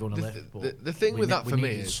gives you everyone a lift. But the thing with that for me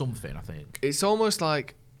is... something, I think. It's almost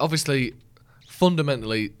like, obviously...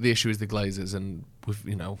 Fundamentally, the issue is the Glazers, and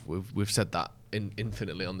we've said that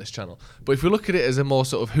infinitely on this channel. But if we look at it as a more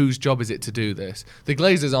sort of whose job is it to do this, the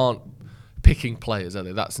Glazers aren't picking players, are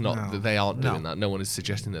they? That's not they aren't doing that. No one is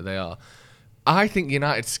suggesting that they are. I think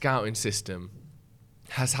United's scouting system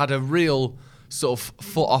has had a real sort of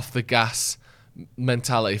foot off the gas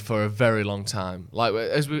mentality for a very long time. Like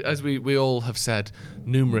as we all have said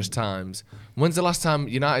numerous times. When's the last time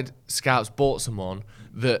United scouts bought someone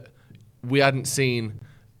that we hadn't seen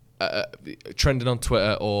trending on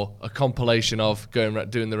Twitter, or a compilation of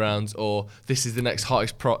doing the rounds, or this is the next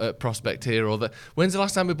hottest prospect here, or that? When's the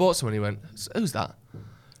last time we bought someone? He went, who's that?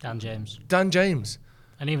 Dan James.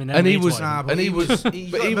 And even then, he was like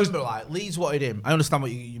Leeds wanted him. I understand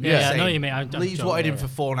what you mean. Yeah, I know what you mean. Leeds wanted him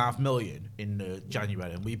for $4.5 million in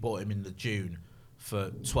January, and we bought him in the June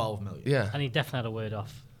for $12 million. Yeah, and he definitely had a word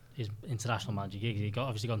off his international manager gigs. He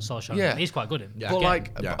obviously got on Solskjaer. Yeah, he's quite good. All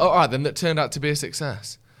right, then that turned out to be a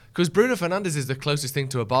success. Because Bruno Fernandes is the closest thing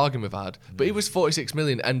to a bargain we've had, but he was 46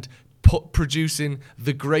 million, and producing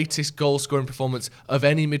the greatest goal-scoring performance of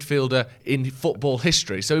any midfielder in football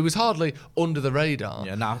history. So he was hardly under the radar.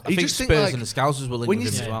 Yeah, I think Spurs and the Scousers will link with him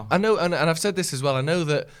as well. I know, and I've said this as well. I know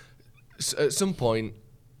that at some point,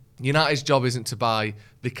 United's job isn't to buy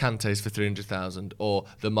the Kantés for 300,000 or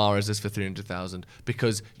the Mahrezes for 300,000,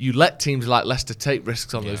 because you let teams like Leicester take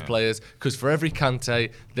risks on those players, because for every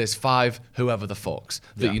Kanté, there's 5 whoever the fucks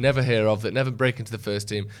that you never hear of, that never break into the first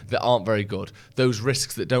team, that aren't very good. Those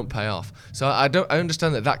risks that don't pay off. So I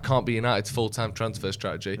understand that can't be United's full-time transfer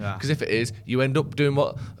strategy, because if it is, you end up doing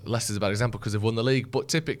what Leicester's a bad example because they've won the league, but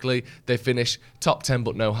typically they finish top 10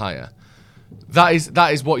 but no higher. That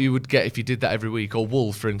is what you would get if you did that every week, or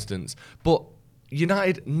Wolves, for instance. But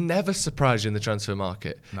United never surprise you in the transfer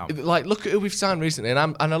market. No. Like, look at who we've signed recently, and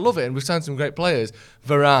I love it, and we've signed some great players.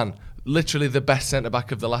 Varane, literally the best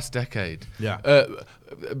centre-back of the last decade. Yeah.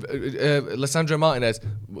 Lisandro Martinez,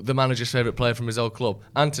 the manager's favourite player from his old club.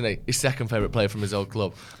 Anthony, his second favourite player from his old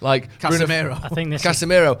club. Like Casemiro.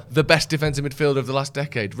 Casemiro, the best defensive midfielder of the last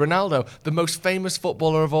decade. Ronaldo, the most famous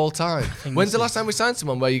footballer of all time. When's the last time we signed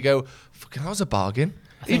someone where you go, fucking, that was a bargain?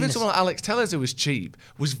 Even someone like Alex Telles, who was cheap,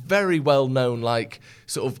 was very well known, like,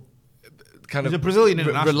 sort of, kind of a Brazilian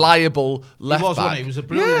reliable left back. He was a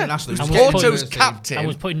Brazilian international. He was Porto's captain. And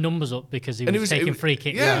was putting numbers up because he was taking free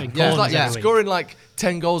kicks. Scoring like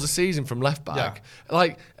 10 goals a season from left back. Yeah.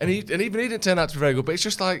 Like, and even he didn't turn out to be very good. But it's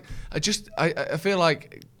just like I feel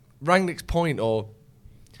like Rangnick's point, or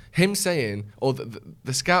him saying, or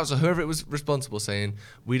the scouts or whoever it was responsible saying,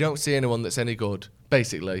 we don't see anyone that's any good.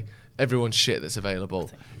 Basically, everyone's shit that's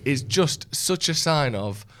available is just such a sign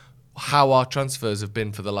of how our transfers have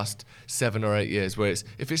been for the last 7 or 8 years, where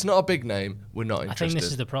if it's not a big name, we're not interested. I think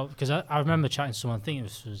this is the problem, because I remember chatting to someone, I think it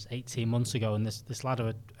was 18 months ago, and this lad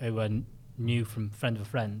who I knew from friend of a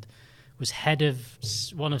friend was head of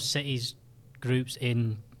one of City's groups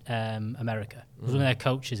in America. He was one of their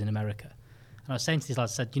coaches in America. And I was saying to these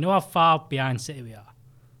lads, you know how far behind City we are?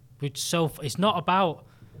 It's not about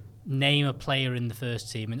name a player in the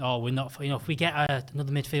first team and we're not, if we get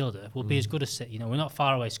another midfielder, we'll be as good as City. We're not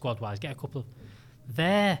far away squad-wise. Get a couple of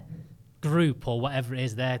their group, or whatever it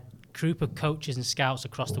is, their group of coaches and scouts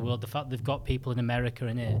across the world, the fact they've got people in America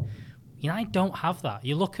and here. United don't have that.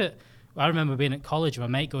 You look at, I remember being at college and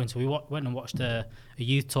my mate going to, we went and watched a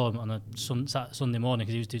youth tournament on a Sunday morning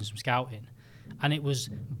because he was doing some scouting, and it was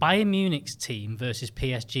Bayern Munich's team versus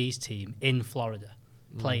PSG's team in Florida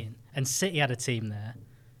playing, and City had a team there.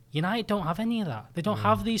 United don't have any of that. They don't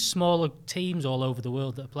have these smaller teams all over the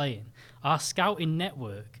world that are playing. Our scouting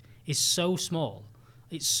network is so small.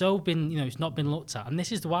 It's so been, it's not been looked at. And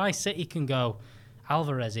this is why City can go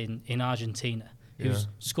Alvarez in Argentina, who's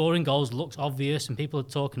scoring goals, looks obvious, and people are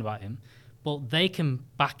talking about him. But they can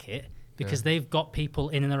back it because they've got people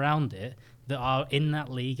in and around it that are in that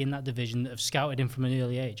league, in that division, that have scouted him from an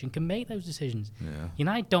early age and can make those decisions. Yeah.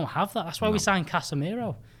 United don't have that. That's why we signed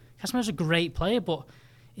Casemiro. Casemiro's a great player, but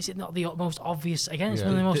is it not the most obvious? Again, it's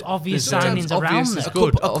one of the most obvious signings around there. A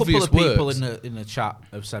couple of people in the chat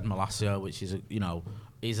have said Malacia, which is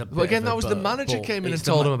is a. But again, that was the manager came in and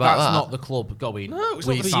told him about that. That's not the club going. No, it's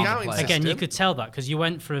not the scouting system. Again, you could tell that because you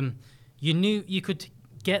went from, you could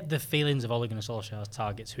get the feelings of Ole Gunnar Solskjaer's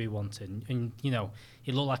targets, who he wanted, and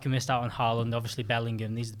it looked like he missed out on Haaland, obviously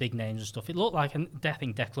Bellingham. These are the big names and stuff. It looked like, and I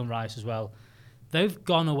think Declan Rice as well. They've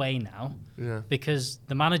gone away now because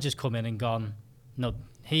the manager's come in and gone, no.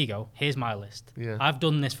 Here you go. Here's my list. Yeah. I've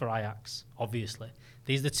done this for Ajax, obviously.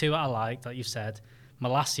 These are the two that I like, that you've said.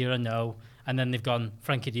 Malacia, I know. And then they've gone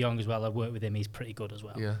Frankie de Jong as well. I've worked with him. He's pretty good as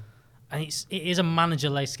well. Yeah. And it is a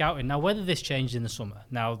manager-led scouting. Now, whether this changed in the summer,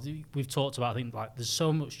 now, we've talked about, I think, there's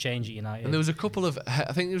so much change at United. And there was a couple of,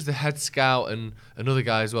 I think there was the head scout and another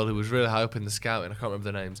guy as well who was really high up in the scouting. I can't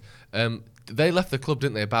remember their names. They left the club,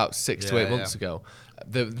 didn't they, about 6 to 8 months ago.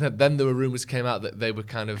 Then there were rumours came out that they were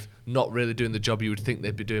kind of not really doing the job you would think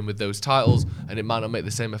they'd be doing with those titles, and it might not make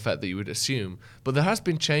the same effect that you would assume. But there has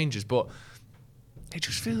been changes, but it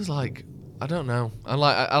just feels like, I don't know. I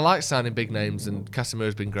like signing big names, and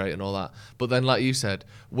Casemiro's been great and all that. But then, like you said,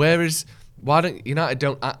 why don't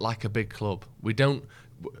United act like a big club? We don't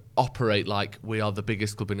operate like we are the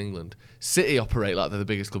biggest club in England. City operate like they're the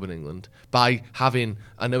biggest club in England by having,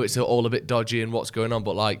 I know it's all a bit dodgy and what's going on,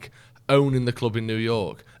 but like owning the club in New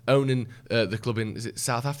York, owning the club in, is it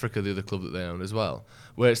South Africa, the other club that they own as well,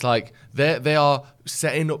 where it's like they are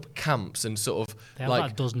setting up camps and sort of they have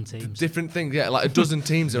like a dozen teams, different things, like a dozen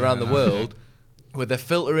teams around the world, where they're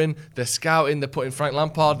filtering, they're scouting, they're putting Frank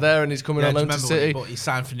Lampard there, and he's coming on loan to City. But he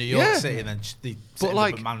signed for New York City, and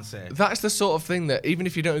then Man City. That's the sort of thing that, even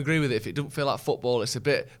if you don't agree with it, if it doesn't feel like football, it's a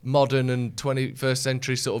bit modern and 21st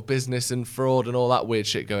century sort of business and fraud and all that weird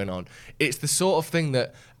shit going on. It's the sort of thing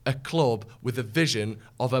that a club with a vision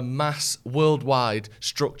of a mass worldwide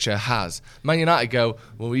structure has. Man United go,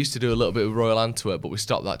 well, we used to do a little bit with Royal Antwerp, but we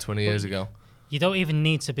stopped that 20 years ago. You don't even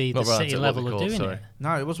need to be the City level of doing it.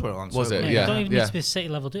 No, it was Royal Antwerp. Was it? Yeah. You don't even need to be the City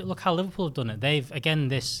level. Look how Liverpool have done it. They've, again,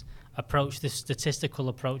 this statistical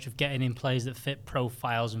approach of getting in players that fit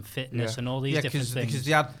profiles and fitness and all these different things. Because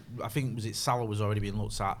they had, I think, was it Salah was already being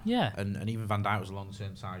looked at. Yeah. And even Van Dijk was a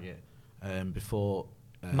long-term target before.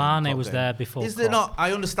 Mane was there before. Is there not?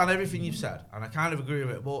 I understand everything you've said, and I kind of agree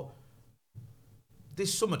with it, but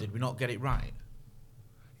this summer, did we not get it right?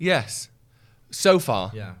 Yes. So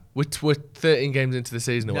far, yeah, we're 13 games into the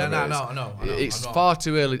season. Or whatever No. It's far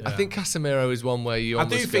too early. Yeah. I think Casemiro is one where you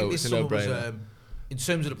almost go, it's a no-brainer. In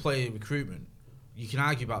terms of the player recruitment, you can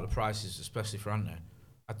argue about the prices, especially for Ante.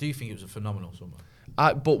 I do think it was a phenomenal summer.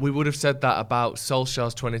 But we would have said that about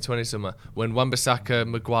Solskjaer's 2020 summer, when Wan-Bissaka,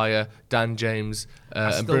 Maguire, Dan James,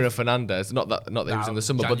 and Bruno Fernandes, not that he was in the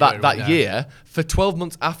summer, but that year, for 12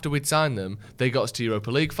 months after we'd signed them, they got us to Europa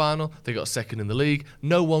League final, they got second in the league.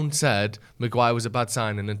 No one said Maguire was a bad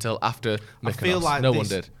signing until after Mykonos. I feel like no one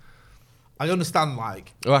did. I understand,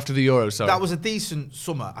 or after the Euro, sorry. That was a decent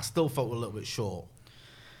summer. I still felt a little bit short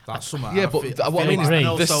that summer. Yeah, but what I mean is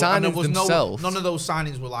the signings themselves. None of those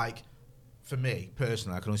signings were for me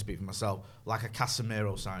personally, I can only speak for myself, like a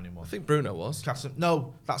Casemiro signing one. I think Bruno was.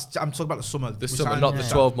 No, I'm talking about the summer. The summer, not the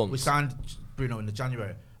 12 months. We signed Bruno in the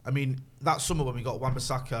January. I mean, that summer when we got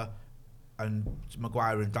Wan-Bissaka and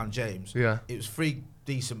Maguire and Dan James, it was 3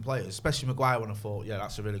 decent players, especially Maguire, when I thought,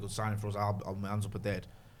 that's a really good signing for us. I'll my hands up, I did.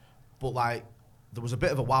 But there was a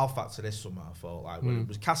bit of a wow factor this summer, I thought. When it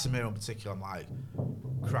was Casemiro in particular, I'm like,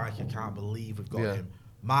 crikey, I can't believe we've got him.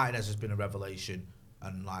 Martinez has been a revelation.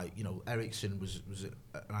 And Eriksen was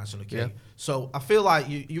a nice on the cake. Yeah. So I feel like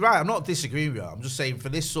you're right. I'm not disagreeing with you. I'm just saying for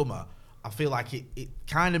this summer, I feel like it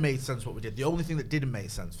kind of made sense what we did. The only thing that didn't make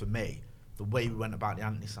sense for me, the way we went about the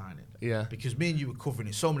Antony signing. Yeah. Because me and you were covering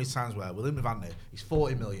it so many times where with him with Antony, he's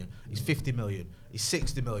 40 million, he's 50 million, he's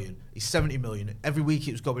 60 million, he's 70 million. Every week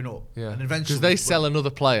it was going up. Yeah. And eventually because they sell another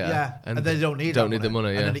player. Yeah. And they don't need the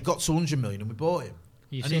money. And then it got to 100 million and we bought him.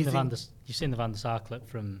 You've seen the Van der Sar clip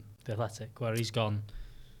from The Athletic where he's gone.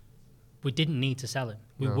 We didn't need to sell him.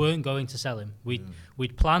 We weren't going to sell him.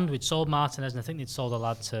 We'd planned. We'd sold Martinez, and I think they'd sold a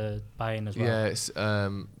lad to Bayern as well. Yeah, it's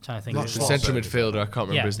trying to think. The central midfielder. I can't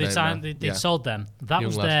remember his name. They'd sold them. That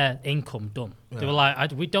was their income done. Yeah. They were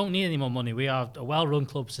like, we don't need any more money. We are a well-run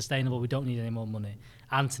club, sustainable. We don't need any more money.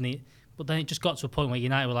 Antony. But then it just got to a point where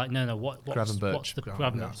United were like, no. What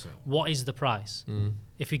is the price?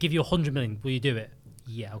 If we give you 100 million, will you do it?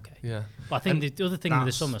 Yeah, okay. Yeah. But I think the other thing with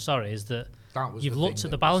the summer, is that you've looked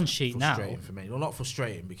at the balance sheet now. For me. Well, not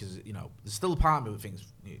frustrating because there's still a part of me that thinks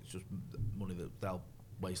it's just money that they'll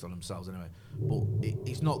waste on themselves anyway. But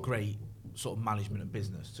it's not great sort of management and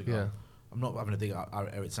business to go. Yeah. I'm not having a dig at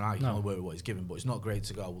Eric tonight. He can only work with what he's given, but it's not great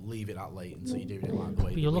to go leave it that late until you're doing it like the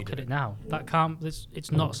way. But you look at it now. That can't.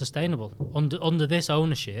 It's not sustainable under this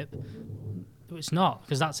ownership. It's not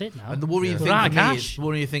because that's it now. And the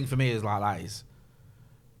worrying thing for me is like that is.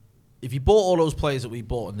 If you bought all those players that we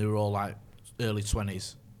bought and they were all like early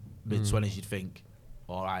 20s, mid 20s, you'd think,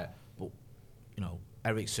 all right, but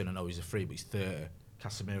Eriksen, I know he's a free, but he's 30.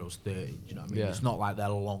 Casemiro's 30. Do you know what I mean? It's not like they're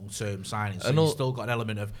long-term signings. So you've still got an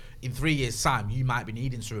element of, in 3 years' time, you might be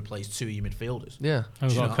needing to replace 2 of your midfielders. Yeah. And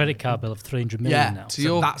we've got a credit card bill of 300 million now.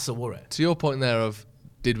 So that's a worry. To your point there of,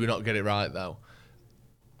 did we not get it right, though?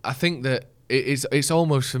 I think that it's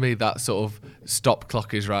almost for me that sort of stop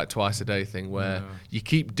clock is right twice a day thing where you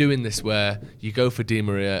keep doing this where you go for Di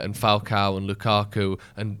Maria and Falcao and Lukaku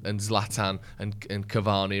and Zlatan and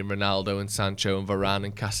Cavani and Ronaldo and Sancho and Varane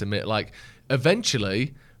and Casemiro. Like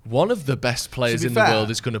eventually one of the best players in the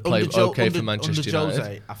world is going to play for Manchester United.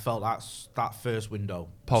 Jose, I felt that first window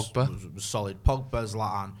Pogba was solid. Pogba,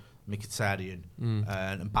 Zlatan, Mkhitaryan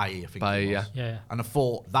and Bailly, I think Yeah. And I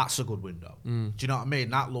thought that's a good window. Do you know what I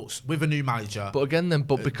mean? That looks with a new manager. But again,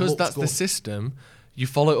 because that's good. The system, you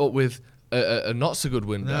follow it up with a not so good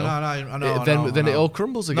window. Then it all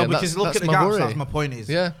crumbles again. No, because look at the gaps. That's my point.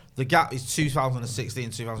 The gap is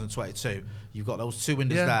 2016, 2022. You've got those 2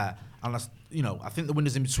 windows there. And that's, I think the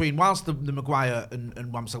windows in between, whilst the Maguire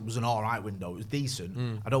and Wan-Bissaka was an all right window, it was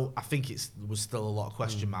decent. I think there was still a lot of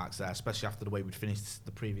question marks there, especially after the way we'd finished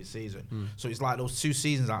the previous season. So it's like those 2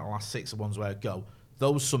 seasons out of the last 6 are ones where I go.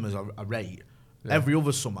 Those summers are great. Every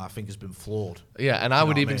other summer I think has been flawed. Yeah, and I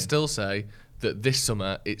would even still say that this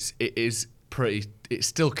summer it is it's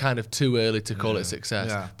still kind of too early to call it a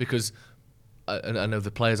success because I know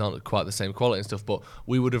the players aren't quite the same quality and stuff, but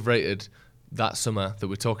we would have rated that summer that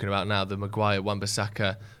we're talking about now, the Maguire,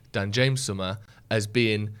 Wan-Bissaka, Dan James summer, as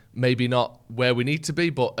being maybe not where we need to be,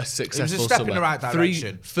 but a successful summer. It was a step in the right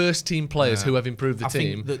direction. 3 first-team players who have improved the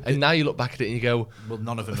team, and now you look back at it and you go, well,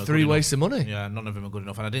 none of them are 3 wastes of money. Yeah, none of them are good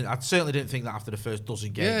enough. And I certainly didn't think that after the first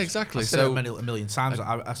dozen games. Yeah, exactly. I said it a million times.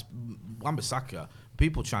 Wan-Bissaka,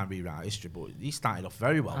 people try and rewrite history, but he started off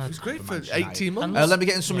very well. It's great for 18 months. Let me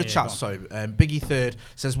get in some of the chats. Sorry, Biggie Third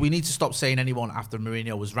says we need to stop saying anyone after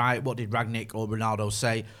Mourinho was right. What did Rangnick or Ronaldo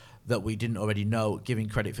say that we didn't already know? Giving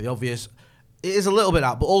credit for the obvious. It is a little bit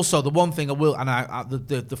out, but also the one thing I will, and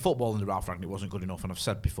the football in the Ralph Rangnick wasn't good enough, and I've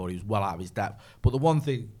said before he was well out of his depth. But the one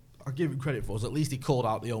thing I give him credit for is at least he called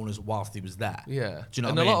out the owners whilst he was there. Yeah, do you know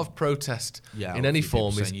and what I mean? a lot of protest in any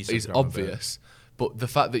form is obvious. But the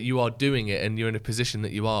fact that you are doing it and you're in a position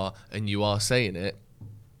that you are and you are saying it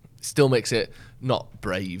still makes it not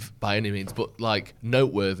brave by any means, but like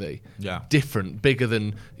noteworthy, different, bigger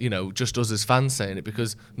than, just us as fans saying it,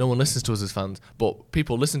 because no one listens to us as fans, but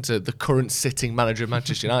people listen to the current sitting manager of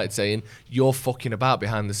Manchester United saying, you're fucking about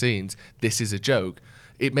behind the scenes, this is a joke.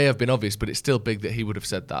 It may have been obvious, but it's still big that he would have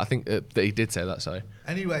said that. I think that he did say that, sorry.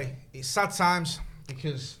 Anyway, it's sad times.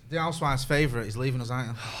 Because the housewives' favourite is leaving us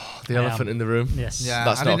out. The elephant in the room. Yes. Yeah,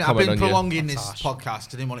 that's not a comment on you. I've been prolonging this podcast.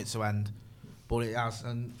 I didn't want it to end, but it has.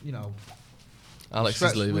 And, Alex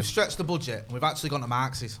is leaving. We've stretched the budget. And we've actually gone to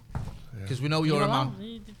Marx's. Because we know you're a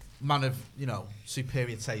man of,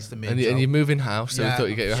 superior taste than me. And you're moving house, so we thought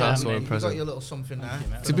you'd get your housewarming present. You've got your little something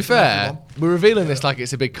there. To be fair, we're revealing this like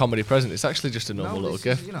it's a big comedy present. It's actually just a normal little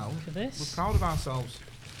gift. Look at this. We're proud of ourselves.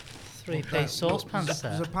 3-piece saucepans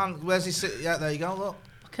there. There's a pan. Where's he sit? Yeah, there you go.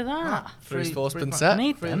 Look at that. 3 saucepan set. I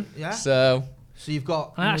need them. Yeah. So you've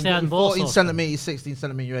got 14 centimetres, 16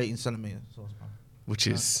 centimetres, 18 centimetres saucepan. Which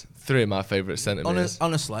is 3 of my favourite centimetres.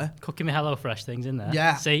 Honestly. Cooking me HelloFresh things in there.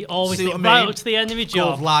 Yeah. See, always right up to the end of my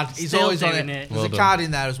job. Good lad. He's always on it. There's a card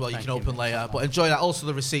in there as well you can open later. But enjoy that. Also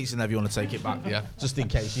the receipts in there if you want to take it back. Yeah. Just in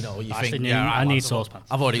case, you think. I need saucepans.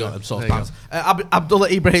 I've already got them saucepans. Abdullah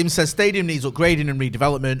Ibrahim says stadium needs upgrading and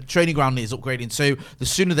redevelopment. Training ground needs upgrading too. The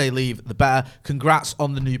sooner they leave, the better. Congrats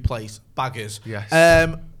on the new place, baggers.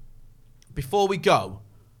 Yes. Before we go,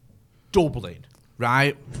 Dublin,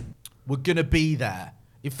 right? We're gonna be there.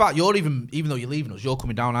 In fact, you're even though you're leaving us, you're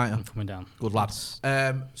coming down, aren't you? I'm coming down. Good lad.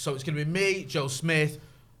 So it's going to be me, Joe Smith,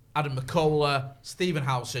 Adam McCullough, Stephen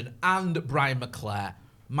Howson, and Brian McClare.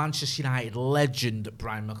 Manchester United legend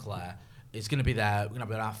Brian McClare is going to be there. We're going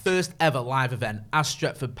to have our first ever live event at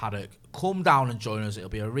Stretford Paddock. Come down and join us. It'll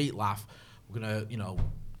be a reet laugh. We're going to,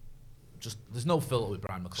 there's no filter with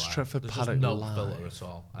Brian McClare. Stretford there's Paddock no live. filter at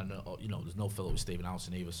all. And, there's no filter with Stephen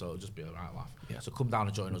Howson either, so it'll just be a right laugh. Yeah. So come down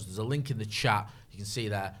and join us. There's a link in the chat. You can see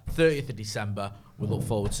there, 30th of December. We look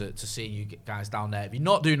forward to seeing you guys down there. If you're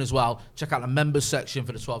not doing as well, check out the members section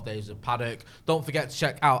for the 12 days of Paddock. Don't forget to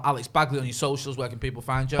check out Alex Bagley on your socials. Where can people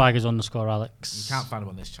find you? Baggers_Alex. You can't find him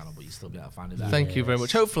on this channel, but you still be able to find it there. Thank you very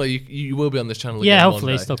much. Hopefully you will be on this channel again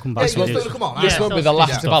hopefully he'll still come back. This won't be the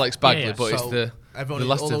last of Alex Bagley, but it's the... Everyone,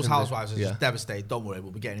 all those housewives are just devastated. Don't worry,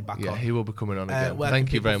 we'll be getting him back on. Yeah, he will be coming on again.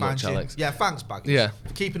 Thank you very much, Alex. Yeah, thanks, Baggers. Yeah.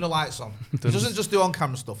 For keeping the lights on. He doesn't just do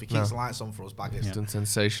on-camera stuff. He keeps the lights on for us, Baggers. He's done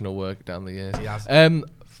sensational work down the years. He has.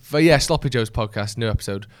 But Sloppy Joe's podcast, new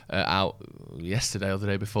episode out yesterday or the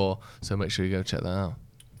day before. So make sure you go check that out.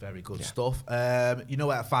 Very good stuff. You know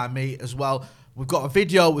where to find me as well. We've got a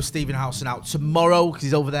video with Stephen Howson out tomorrow because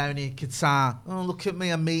he's over there in Qatar. Oh, look at me,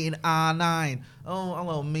 I'm meeting R9. Oh,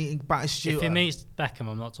 hello, I'm meeting Batistuta. If he meets Beckham,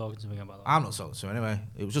 I'm not talking to him about that. I'm not talking to him anyway.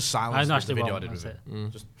 It was just silence. I actually the video won't, I did with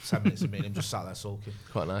it. Just 7 minutes of meeting him, just sat there sulking.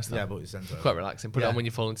 Quite nice, though. Yeah, but it's quite relaxing. Put it on when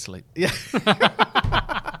you're falling asleep. Yeah.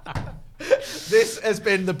 This has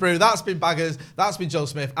been The Brew. That's been Baggers. That's been Joe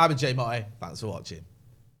Smith. I've been Jay Motti. Thanks for watching.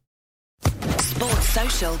 Sports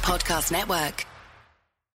Social Podcast Network.